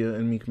Philadelphia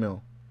and Meek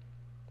Mill?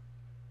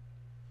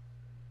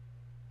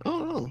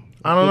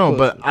 I don't know,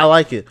 but I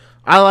like it.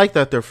 I like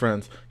that they're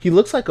friends. He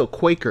looks like a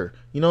Quaker.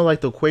 You know, like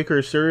the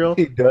Quaker cereal.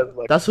 He does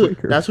like that's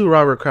Quaker. That's who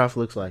Robert Kraft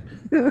looks like.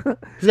 He's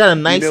got a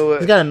nice.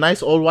 He's got a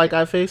nice old white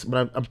guy face,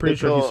 but I'm pretty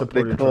sure he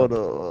supported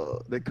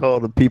Trump. They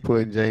call the people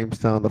in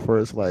Jamestown the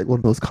first like one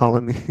of those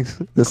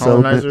colonies. The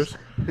colonizers.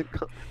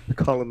 The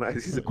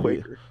colonizers. He's a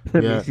Quaker.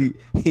 Yeah.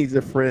 He's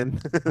a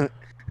friend.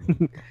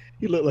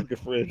 He looked like a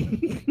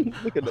friend.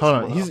 Look at Hold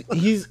on.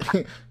 He's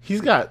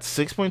got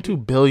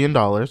 $6.2 billion.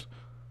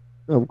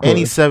 And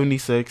he's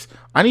 76.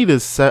 I need a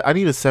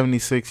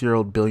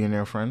 76-year-old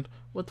billionaire friend.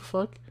 What the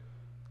fuck?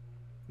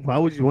 Why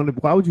would you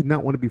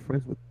not want to be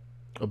friends with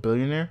a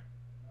billionaire?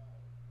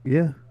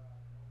 Yeah.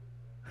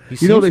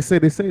 You know they say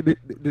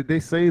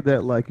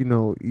that like, you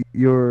know,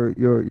 your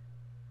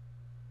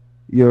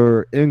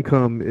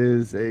income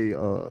is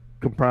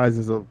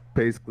comprises of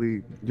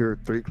basically your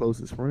 3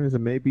 closest friends,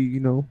 and maybe, you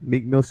know,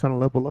 Meek Mill's trying to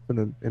level up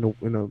in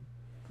a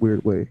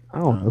weird way. I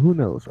don't know. Who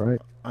knows, right?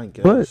 I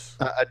guess.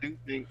 But I do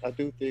think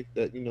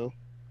that, you know.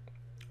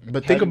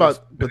 But think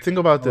about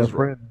this.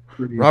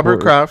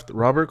 Robert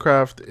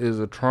Kraft is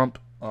a Trump.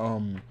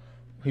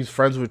 He's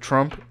friends with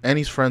Trump and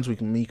he's friends with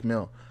Meek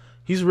Mill.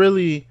 He's a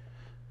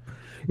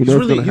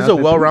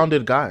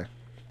well-rounded guy.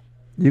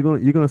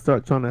 you're gonna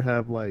start trying to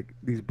have like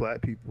these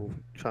black people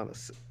trying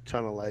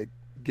to like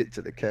get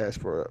to the cash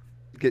for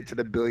get to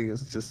the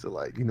billions just to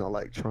like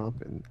like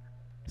Trump and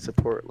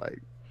support like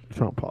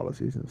Trump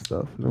policies and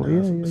stuff. No,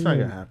 Nah, it's not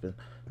gonna happen.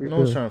 No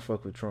one's trying to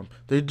fuck with Trump.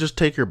 They just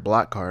take your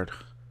black card.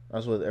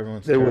 That's what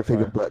everyone's They will terrified.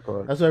 take a black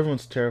card. That's what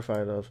everyone's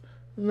terrified of.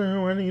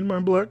 No, I need my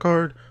black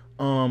card.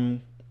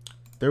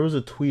 There was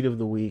a tweet of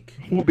the week.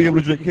 Won't be able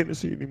to drink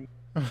Hennessy anymore.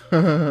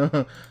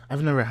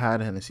 I've never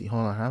had Hennessy.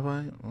 Hold on, have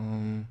I?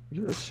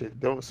 You're a shit.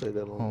 Don't say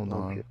that. Hold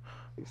on.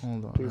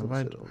 Hold on. Please Have don't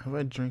I say that. have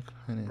I drink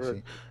Hennessy?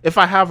 Bruh. If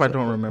I have, I Shut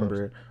don't up,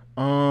 remember it.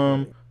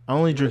 I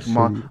only drink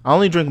Shitty. I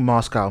only drink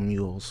Moscow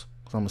Mules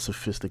because I'm a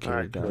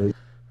sophisticated guy. Great.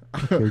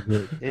 Okay,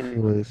 good.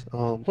 Anyways,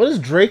 What does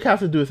Drake have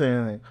to do with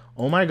anything?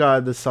 Oh my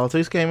God, the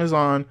Celtics game is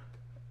on.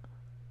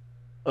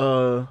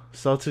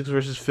 Celtics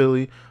versus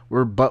Philly.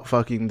 We're butt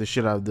fucking the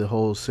shit out of the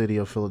whole city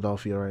of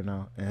Philadelphia right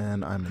now,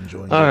 and I'm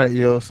enjoying all it. right,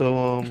 yo.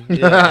 So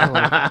yeah,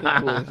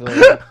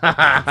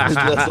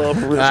 that's all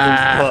for Rich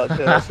League's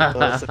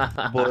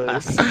podcast,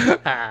 boys.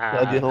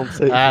 Y'all get home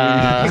safely.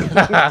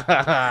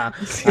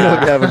 Y'all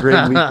have a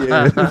great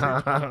weekend.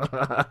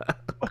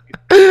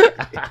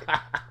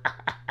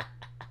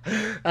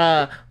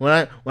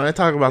 When I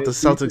talk about the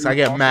Celtics, I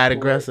get mad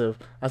aggressive.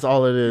 That's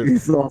all it is.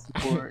 He's all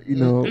support,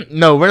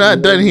 No, we're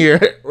not done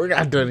here. We're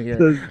not done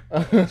here.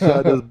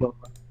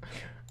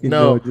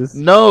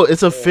 No,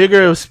 it's a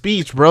figure of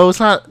speech, bro. It's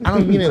not. I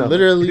don't mean it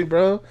literally,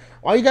 bro.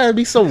 Why you gotta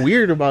be so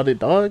weird about it,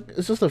 dog?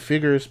 It's just a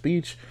figure of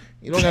speech.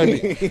 You don't gotta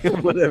be.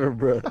 Whatever,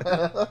 bro.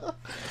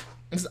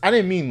 I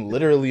didn't mean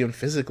literally and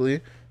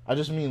physically. I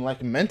just mean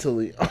like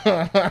mentally.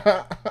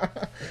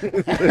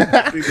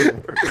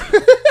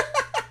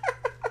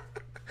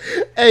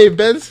 Hey,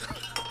 Ben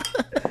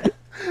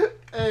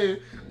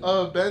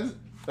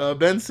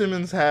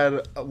Simmons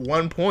had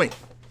 1 point.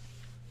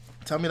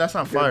 Tell me that's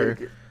not fire.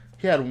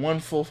 He had one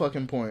full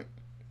fucking point.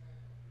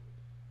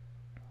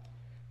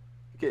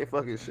 Can't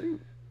fucking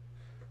shoot.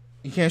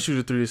 He can't shoot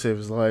a three to save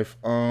his life.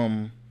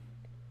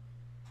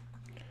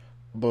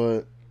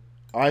 But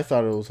I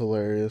thought it was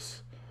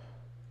hilarious.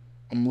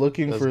 I'm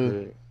looking That's for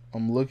great.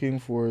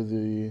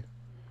 the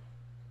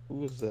Who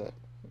was that?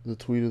 the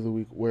tweet of the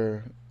week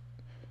where.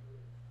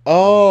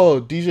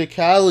 Oh, DJ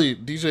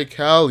Khaled.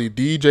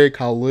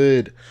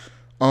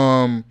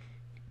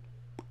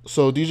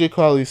 So DJ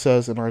Khaled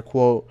says, and I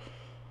quote,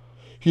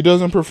 "He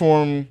doesn't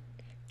perform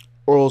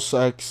oral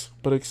sex,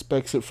 but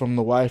expects it from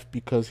the wife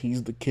because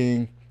he's the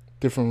king.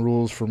 Different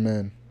rules for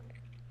men."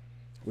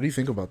 What do you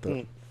think about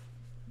that?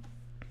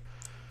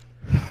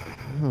 I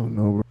don't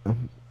know, bro.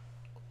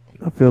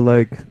 I feel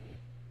like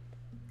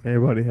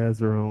everybody has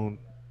their own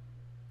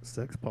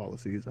sex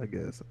policies, I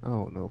guess. I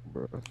don't know,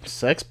 bro.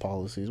 Sex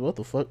policies? What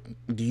the fuck?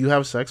 Do you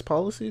have sex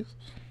policies?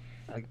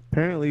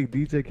 Apparently,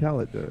 DJ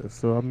Khaled does.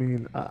 So, I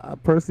mean, I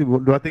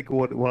personally, do I think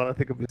what I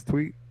think of his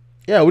tweet?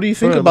 Yeah, what do you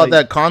think Bro, about like-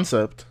 that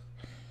concept?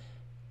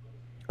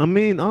 I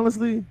mean,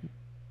 honestly,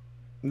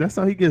 that's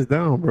how he gets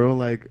down, bro.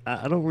 Like,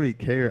 I don't really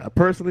care.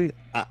 Personally,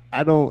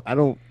 I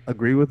don't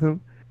agree with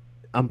him.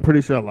 I'm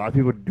pretty sure a lot of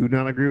people do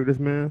not agree with this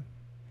man.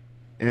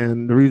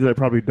 And the reason I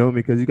probably don't,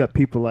 because you got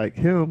people like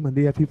him, and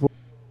they have people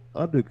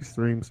other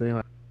extreme saying,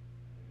 like,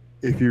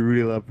 if you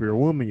really love your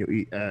woman, you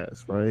eat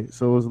ass, right?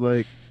 So it's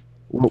like,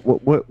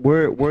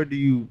 where do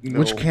you know?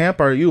 Which camp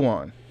are you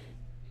on?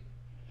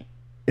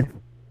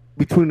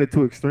 Between the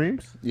two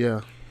extremes?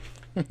 Yeah.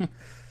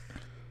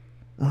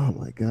 Oh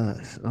my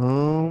gosh.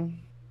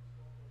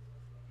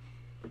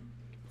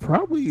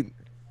 Probably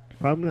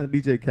not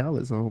DJ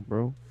Khaled's home,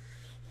 bro.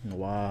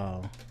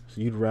 Wow.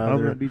 So you'd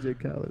Probably rather? not DJ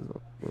Khaled's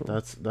home, bro.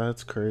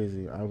 That's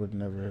crazy. I would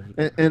never.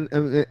 And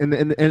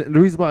the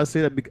reason why I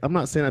say that, I'm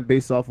not saying that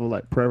based off of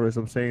like preference.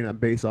 I'm saying that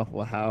based off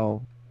of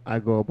how I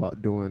go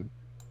about doing,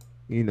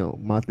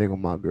 my thing with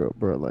my girl,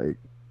 bro. Like,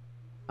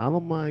 I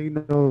don't mind,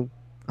 I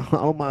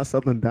don't mind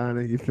Southern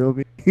dining. You feel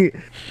me?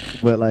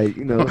 But like,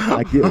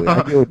 I get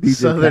what DJ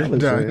Southern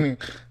Khaled's saying.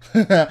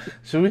 dining.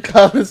 Should we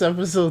call this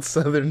episode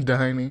Southern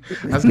dining?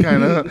 That's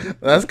kind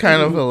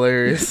of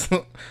hilarious.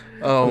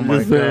 Oh I'm my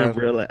just saying, god,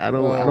 bro. Like, I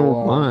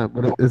don't mind,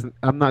 but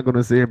I'm not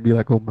gonna say and be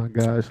like, oh my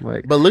gosh,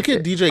 like. But look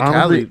at DJ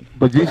honestly,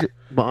 Khaled.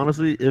 but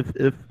honestly,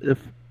 if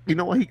you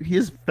know what,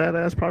 his fat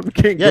ass probably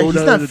can't Yeah, go he's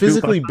down not to do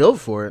physically my- built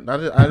for it. Time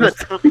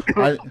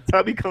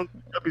he comes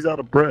up, he's out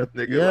of breath,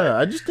 nigga. Yeah,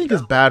 I just think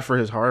it's bad for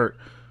his heart.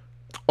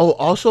 Oh,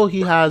 also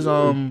he has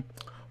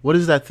what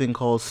is that thing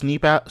called?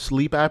 Sleep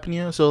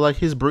apnea. So like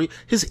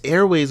his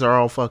airways are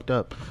all fucked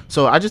up.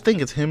 So I just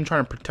think it's him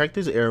trying to protect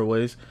his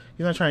airways.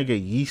 He's not trying to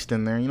get yeast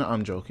in there.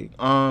 I'm joking.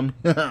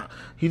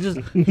 He just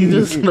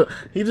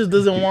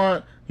doesn't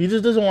want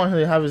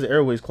to have his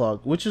airways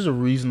clogged, which is a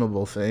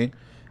reasonable thing.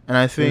 And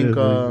I think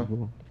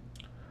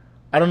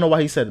I don't know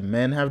why he said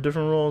men have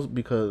different rules,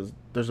 because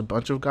there's a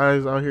bunch of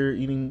guys out here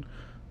eating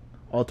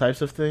all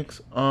types of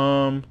things,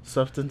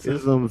 substances.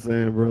 That's what I'm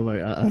saying, bro.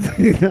 Like,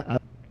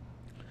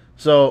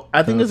 So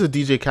I think it's a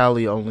DJ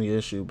Khaled only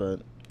issue, but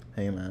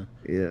hey, man,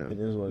 yeah, it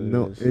is what it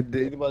no, is. did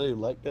Anybody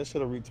like that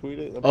shit or retweet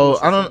it? Oh,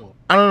 I don't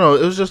know.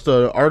 It was just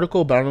an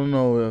article, but I don't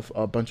know if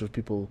a bunch of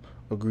people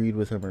agreed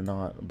with him or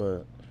not,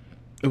 but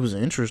it was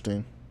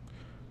interesting.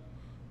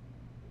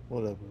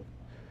 Whatever.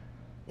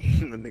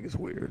 The nigga's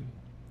weird.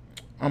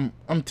 I'm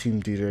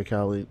team DJ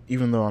Khaled,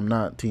 even though I'm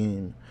not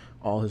team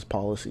all his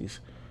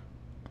policies.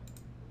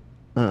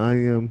 I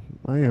am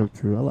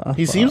too.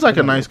 He seems like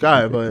a nice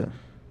guy, but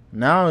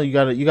now you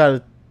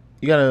gotta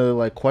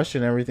like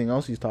question everything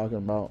else he's talking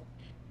about.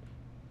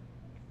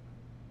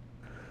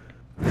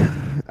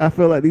 I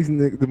feel like these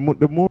niggas,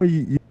 the more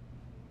you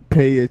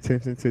pay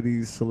attention to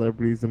these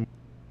celebrities, the more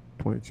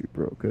they point you,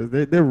 bro. Because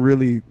they're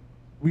really,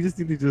 we just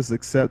need to just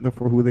accept them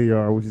for who they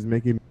are, which is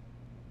making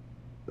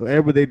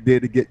whatever they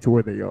did to get to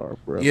where they are,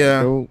 bro.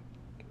 Yeah. Don't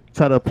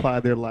try to apply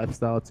their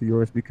lifestyle to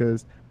yours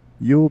because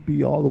you'll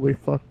be all the way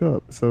fucked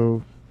up.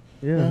 So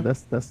yeah.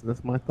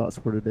 that's my thoughts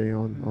for today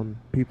on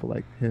people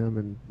like him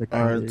and the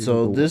All right,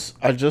 so this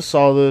I just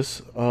saw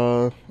this.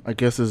 I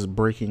guess this is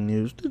breaking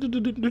news.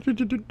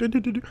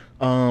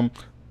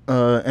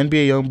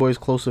 NBA YoungBoy's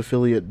close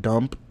affiliate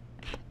Dump,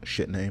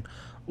 shit name,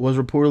 was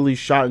reportedly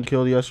shot and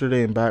killed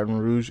yesterday in Baton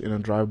Rouge in a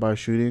drive-by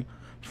shooting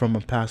from a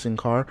passing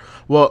car.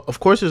 Well, of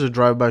course, there's a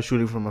drive-by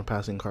shooting from a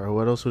passing car.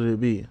 What else would it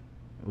be?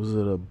 Was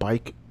it a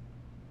bike?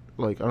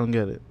 Like, I don't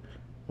get it.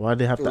 Why'd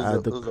they have to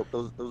add the? It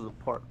was a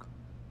park.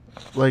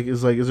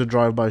 It's a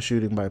drive-by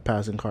shooting by a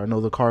passing car.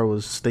 No, the car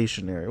was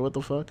stationary. What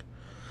the fuck?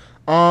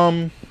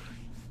 I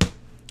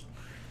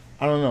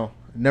don't know.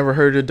 Never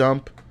heard of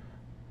Dump.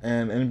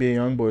 And NBA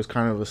YoungBoy is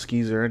kind of a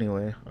skeezer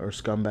anyway, or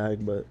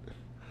scumbag, but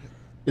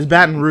it's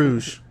Baton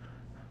Rouge.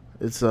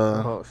 It's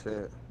Oh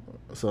shit.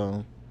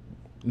 so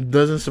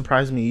doesn't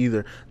surprise me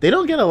either. They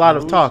don't get a lot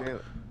of talk.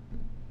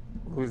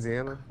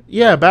 Louisiana.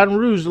 Yeah, Baton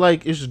Rouge,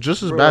 like it's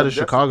just as Bro, bad as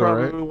that's Chicago,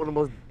 probably right? One of the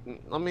most.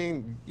 I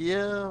mean,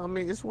 yeah. I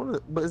mean, it's one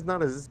of, but it's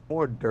not as. It's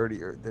more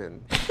dirtier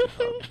than.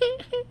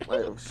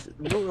 Like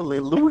New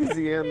Orleans,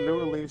 Louisiana, New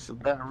Orleans,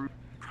 Baton Rouge,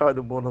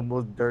 probably one of the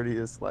most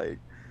dirtiest like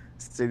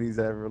cities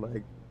I ever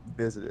like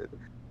visited.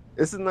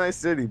 It's a nice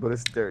city, but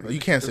it's dirty. You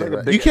can't It's say like a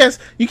that. big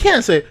You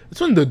can't say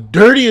it's one of the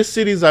dirtiest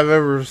cities I've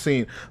ever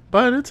seen,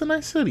 but it's a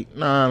nice city.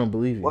 Nah, I don't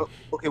believe you.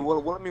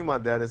 What I mean by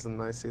that is a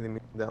nice city. I mean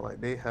that like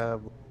they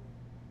have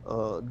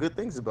good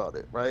things about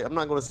it, right? I'm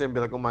not gonna say and be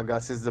like, oh my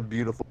gosh, this is a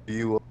beautiful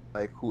view of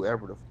like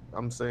whoever the.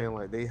 I'm saying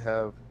like they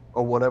have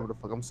or whatever the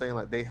fuck. I'm saying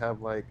like they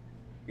have like,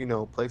 you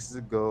know, places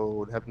to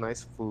go, they have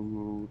nice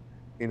food.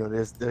 You know,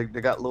 they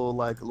got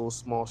little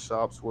small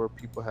shops where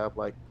people have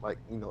like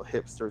you know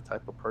hipster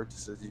type of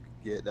purchases you can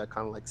get that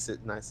kind of like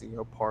sit nice in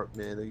your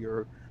apartment or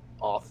your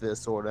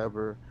office or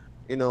whatever.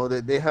 You know,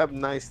 they have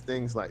nice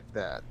things like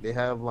that. They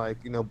have like,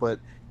 you know, but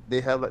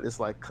they have like this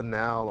like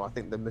canal, or I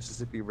think the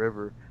Mississippi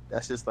River,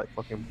 that's just like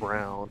fucking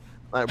brown.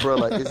 Like bro,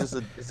 like it's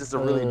just a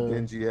really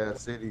dingy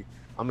ass city.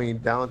 I mean,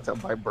 downtown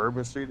by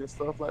Bourbon Street and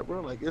stuff, like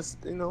bro, like it's,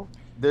 you know,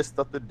 there's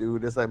stuff to do.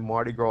 There's like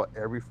Mardi Gras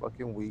every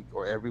fucking week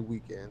or every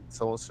weekend.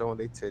 Someone's showing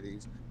their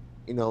titties.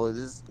 You know,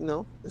 it's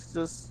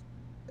just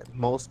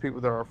most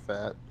people that are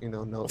fat. You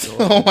know, no.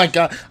 Oh my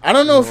god, I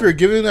don't know if you're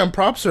giving them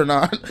props or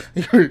not.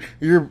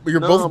 You're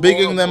both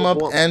bigging them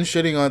up and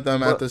shitting on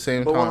them at the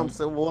same time.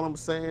 What I'm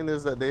saying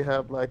is that they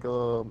have like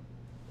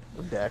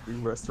daiquiri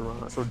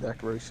restaurants or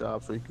daiquiri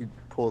shops where you can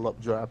pull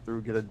up, drive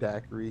through, get a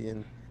daiquiri,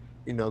 and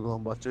you know, go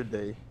about your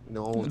day. You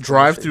know,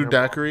 drive through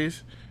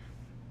daiquiris.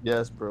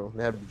 Yes, bro.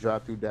 They have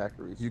drive through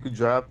daiquiris. You could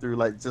drive through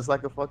like just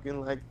like a fucking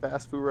like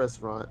fast food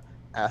restaurant.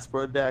 Ask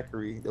for a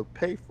daiquiri, they'll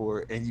pay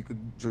for it, and you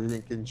could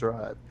drink and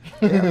drive.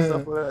 They have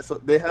stuff like that. So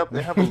they have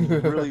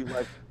a really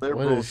like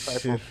liberal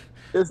type of.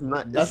 It's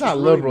not. That's it's not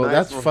really liberal.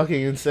 nice That's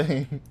fucking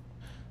insane.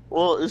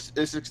 Well,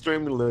 it's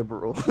extremely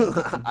liberal.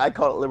 I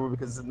call it liberal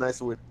because it's a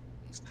nice way.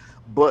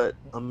 But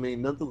I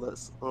mean,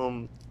 nonetheless,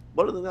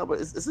 but other than that, but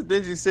it's a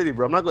dingy city,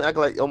 bro. I'm not gonna act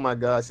like, oh my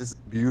gosh, it's a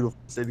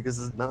beautiful city, because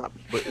it's not.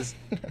 But it's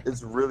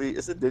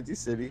a dingy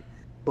city.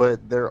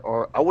 But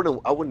I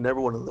would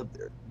never want to live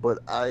there. But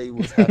I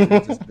was happy to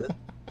just visit.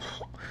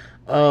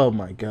 Oh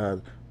my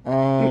god.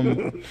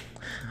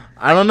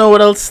 I don't know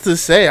what else to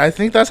say. I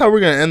think that's how we're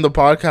gonna end the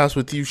podcast,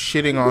 with you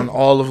shitting on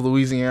all of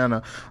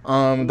Louisiana.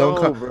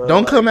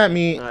 Don't come at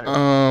me.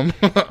 Right.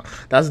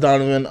 That's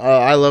Donovan.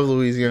 I love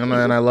Louisiana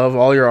and I love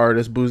all your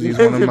artists. Boosie's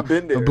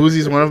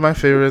one of my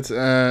favorites,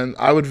 and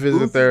I would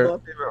visit there.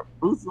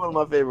 Boosie's one of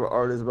my favorite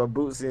artists, but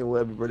Boosie and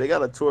Webby, bro. They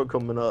got a tour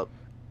coming up.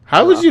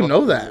 How would you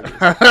know that?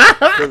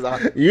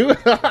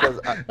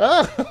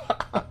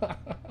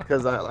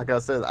 Because like I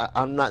said,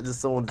 I'm not just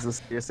someone to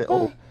just say,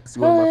 oh, it's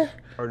one of my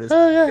favorite artists,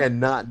 and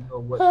not know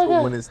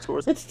when his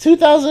tour. It's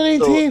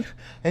 2018,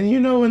 and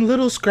you know when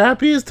Little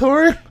Scrappy is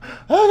touring.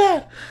 Oh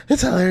god,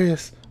 it's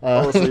hilarious.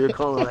 So you're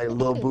calling like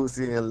Lil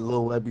Boosie and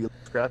Lil Webby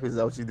Scrappy? Is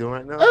that what you're doing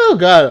right now? Oh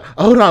god,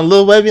 hold on,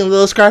 Lil Webby and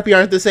Lil Scrappy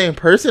aren't the same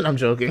person. I'm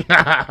joking.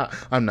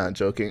 I'm not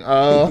joking.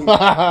 All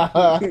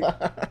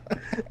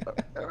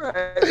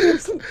right.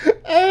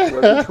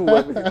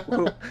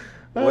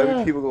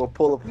 Webby people gonna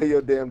pull up at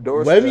your damn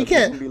doorstep.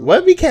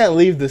 Webby can't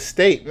leave the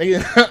state.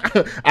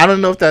 I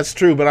don't know if that's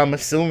true, but I'm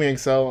assuming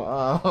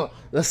so.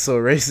 That's so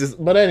racist.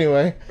 But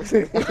anyway.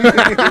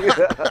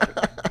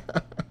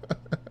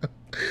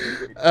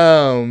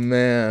 Oh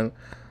man.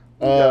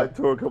 We got a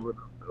tour coming up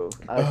though.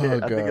 I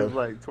think God. it's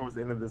like towards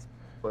the end of this,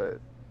 but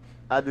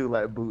I do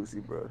like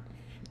Boosie, bro.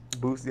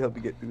 Boosie helped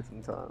me get through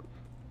some time.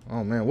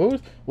 Oh man,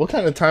 what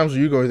kind of times were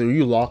you going through? Were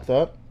you locked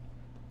up?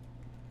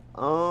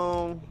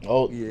 Oh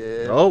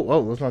yeah. Oh,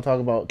 let's not talk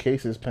about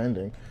cases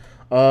pending.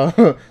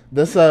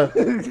 This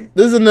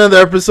is another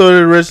episode of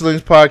the Rich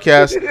Links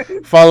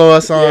podcast. Follow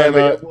us on. Yeah,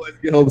 man, boys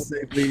get home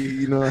safely.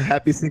 You know,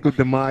 happy Cinco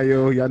de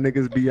Mayo. Y'all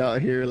niggas be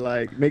out here.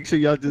 Like, make sure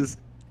y'all just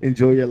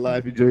enjoy your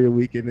life, enjoy your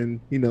weekend, and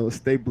you know,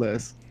 stay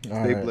blessed.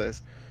 Stay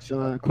blessed.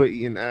 Sean, quit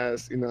eating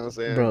ass. You know what I'm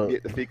saying? Bro,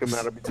 get the fecal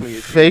matter between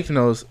your fake teeth.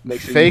 news.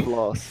 Make sure fake, you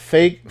floss.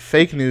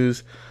 fake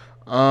news.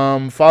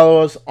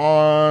 Follow us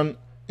on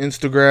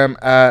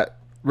Instagram at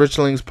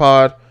Richlings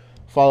Pod.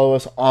 Follow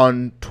us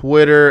on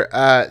Twitter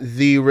at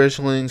The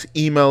Richlings.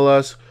 Email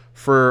us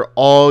for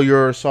all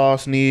your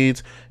sauce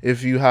needs.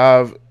 If you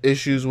have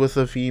issues with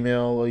a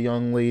female, a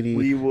young lady,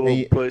 We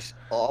will push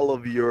all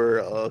of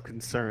your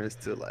concerns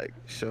to like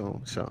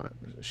Sean.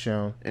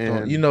 Sean.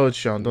 And You know it's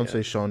Sean. Don't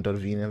say Sean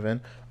Darvinaven.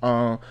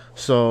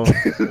 So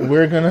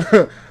we're gonna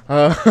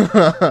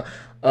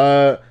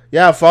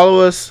follow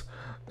us.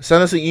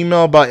 Send us an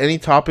email about any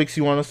topics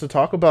you want us to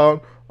talk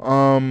about.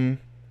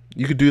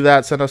 You could do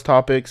that. Send us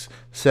topics.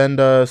 Send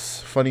us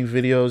funny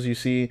videos you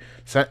see.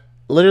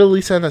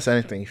 Literally send us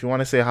anything. If you want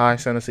to say hi,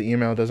 send us an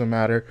email. Doesn't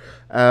matter.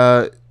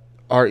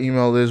 Our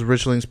email is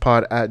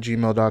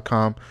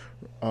richlingspod@gmail.com.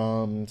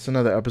 It's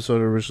another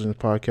episode of Richlings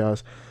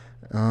Podcast.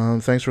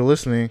 Thanks for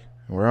listening.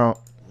 We're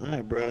out. All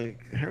right, bro.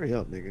 Hurry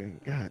up, nigga.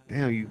 God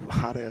damn, you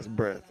hot ass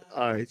breath.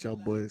 All right, y'all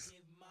boys.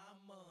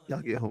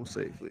 Y'all get home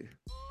safely.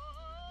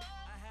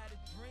 I had a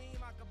dream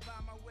I could buy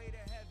my way to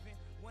heaven.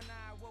 When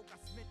I awoke, I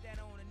spent that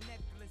on a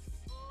necklace.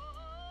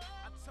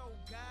 I told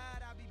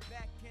God I'll be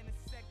back in a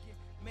second.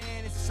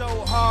 Man, it's so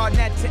hard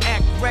not to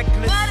act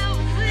reckless.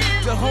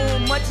 To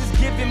whom much is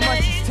given, much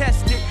is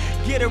tested.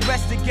 Get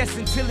arrested, guess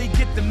until he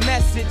get the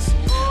message.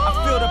 I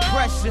feel the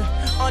pressure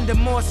under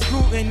more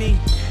scrutiny.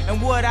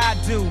 And what I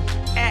do,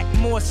 act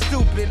more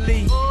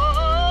stupidly.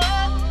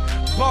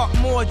 Bought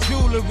more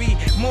jewelry,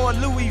 more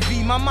Louis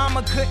V. My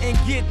mama couldn't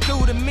get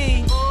through to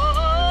me.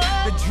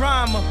 The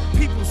drama,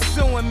 people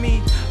suing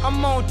me.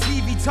 I'm on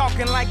TV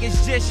talking like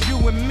it's just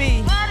you and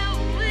me.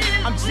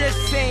 I'm just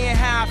saying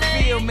how I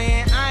feel,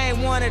 man. I ain't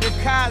one of the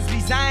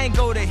Cosby's, I ain't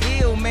go to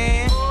Hill,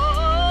 man.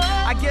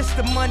 I guess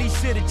the money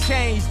should've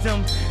changed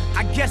them.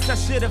 I guess I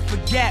should've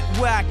forgot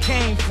where I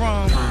came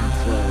from.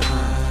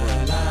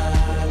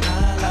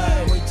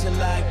 Wait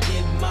till I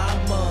get my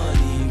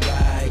money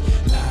right.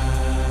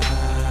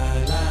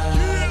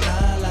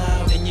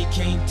 Then you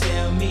can't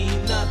tell me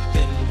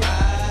nothing,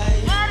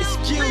 right?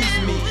 Excuse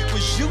me,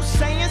 was you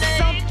saying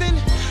something?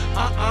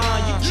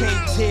 You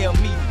can't tell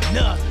me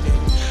nothing.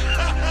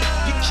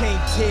 You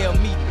can't tell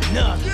me nothing.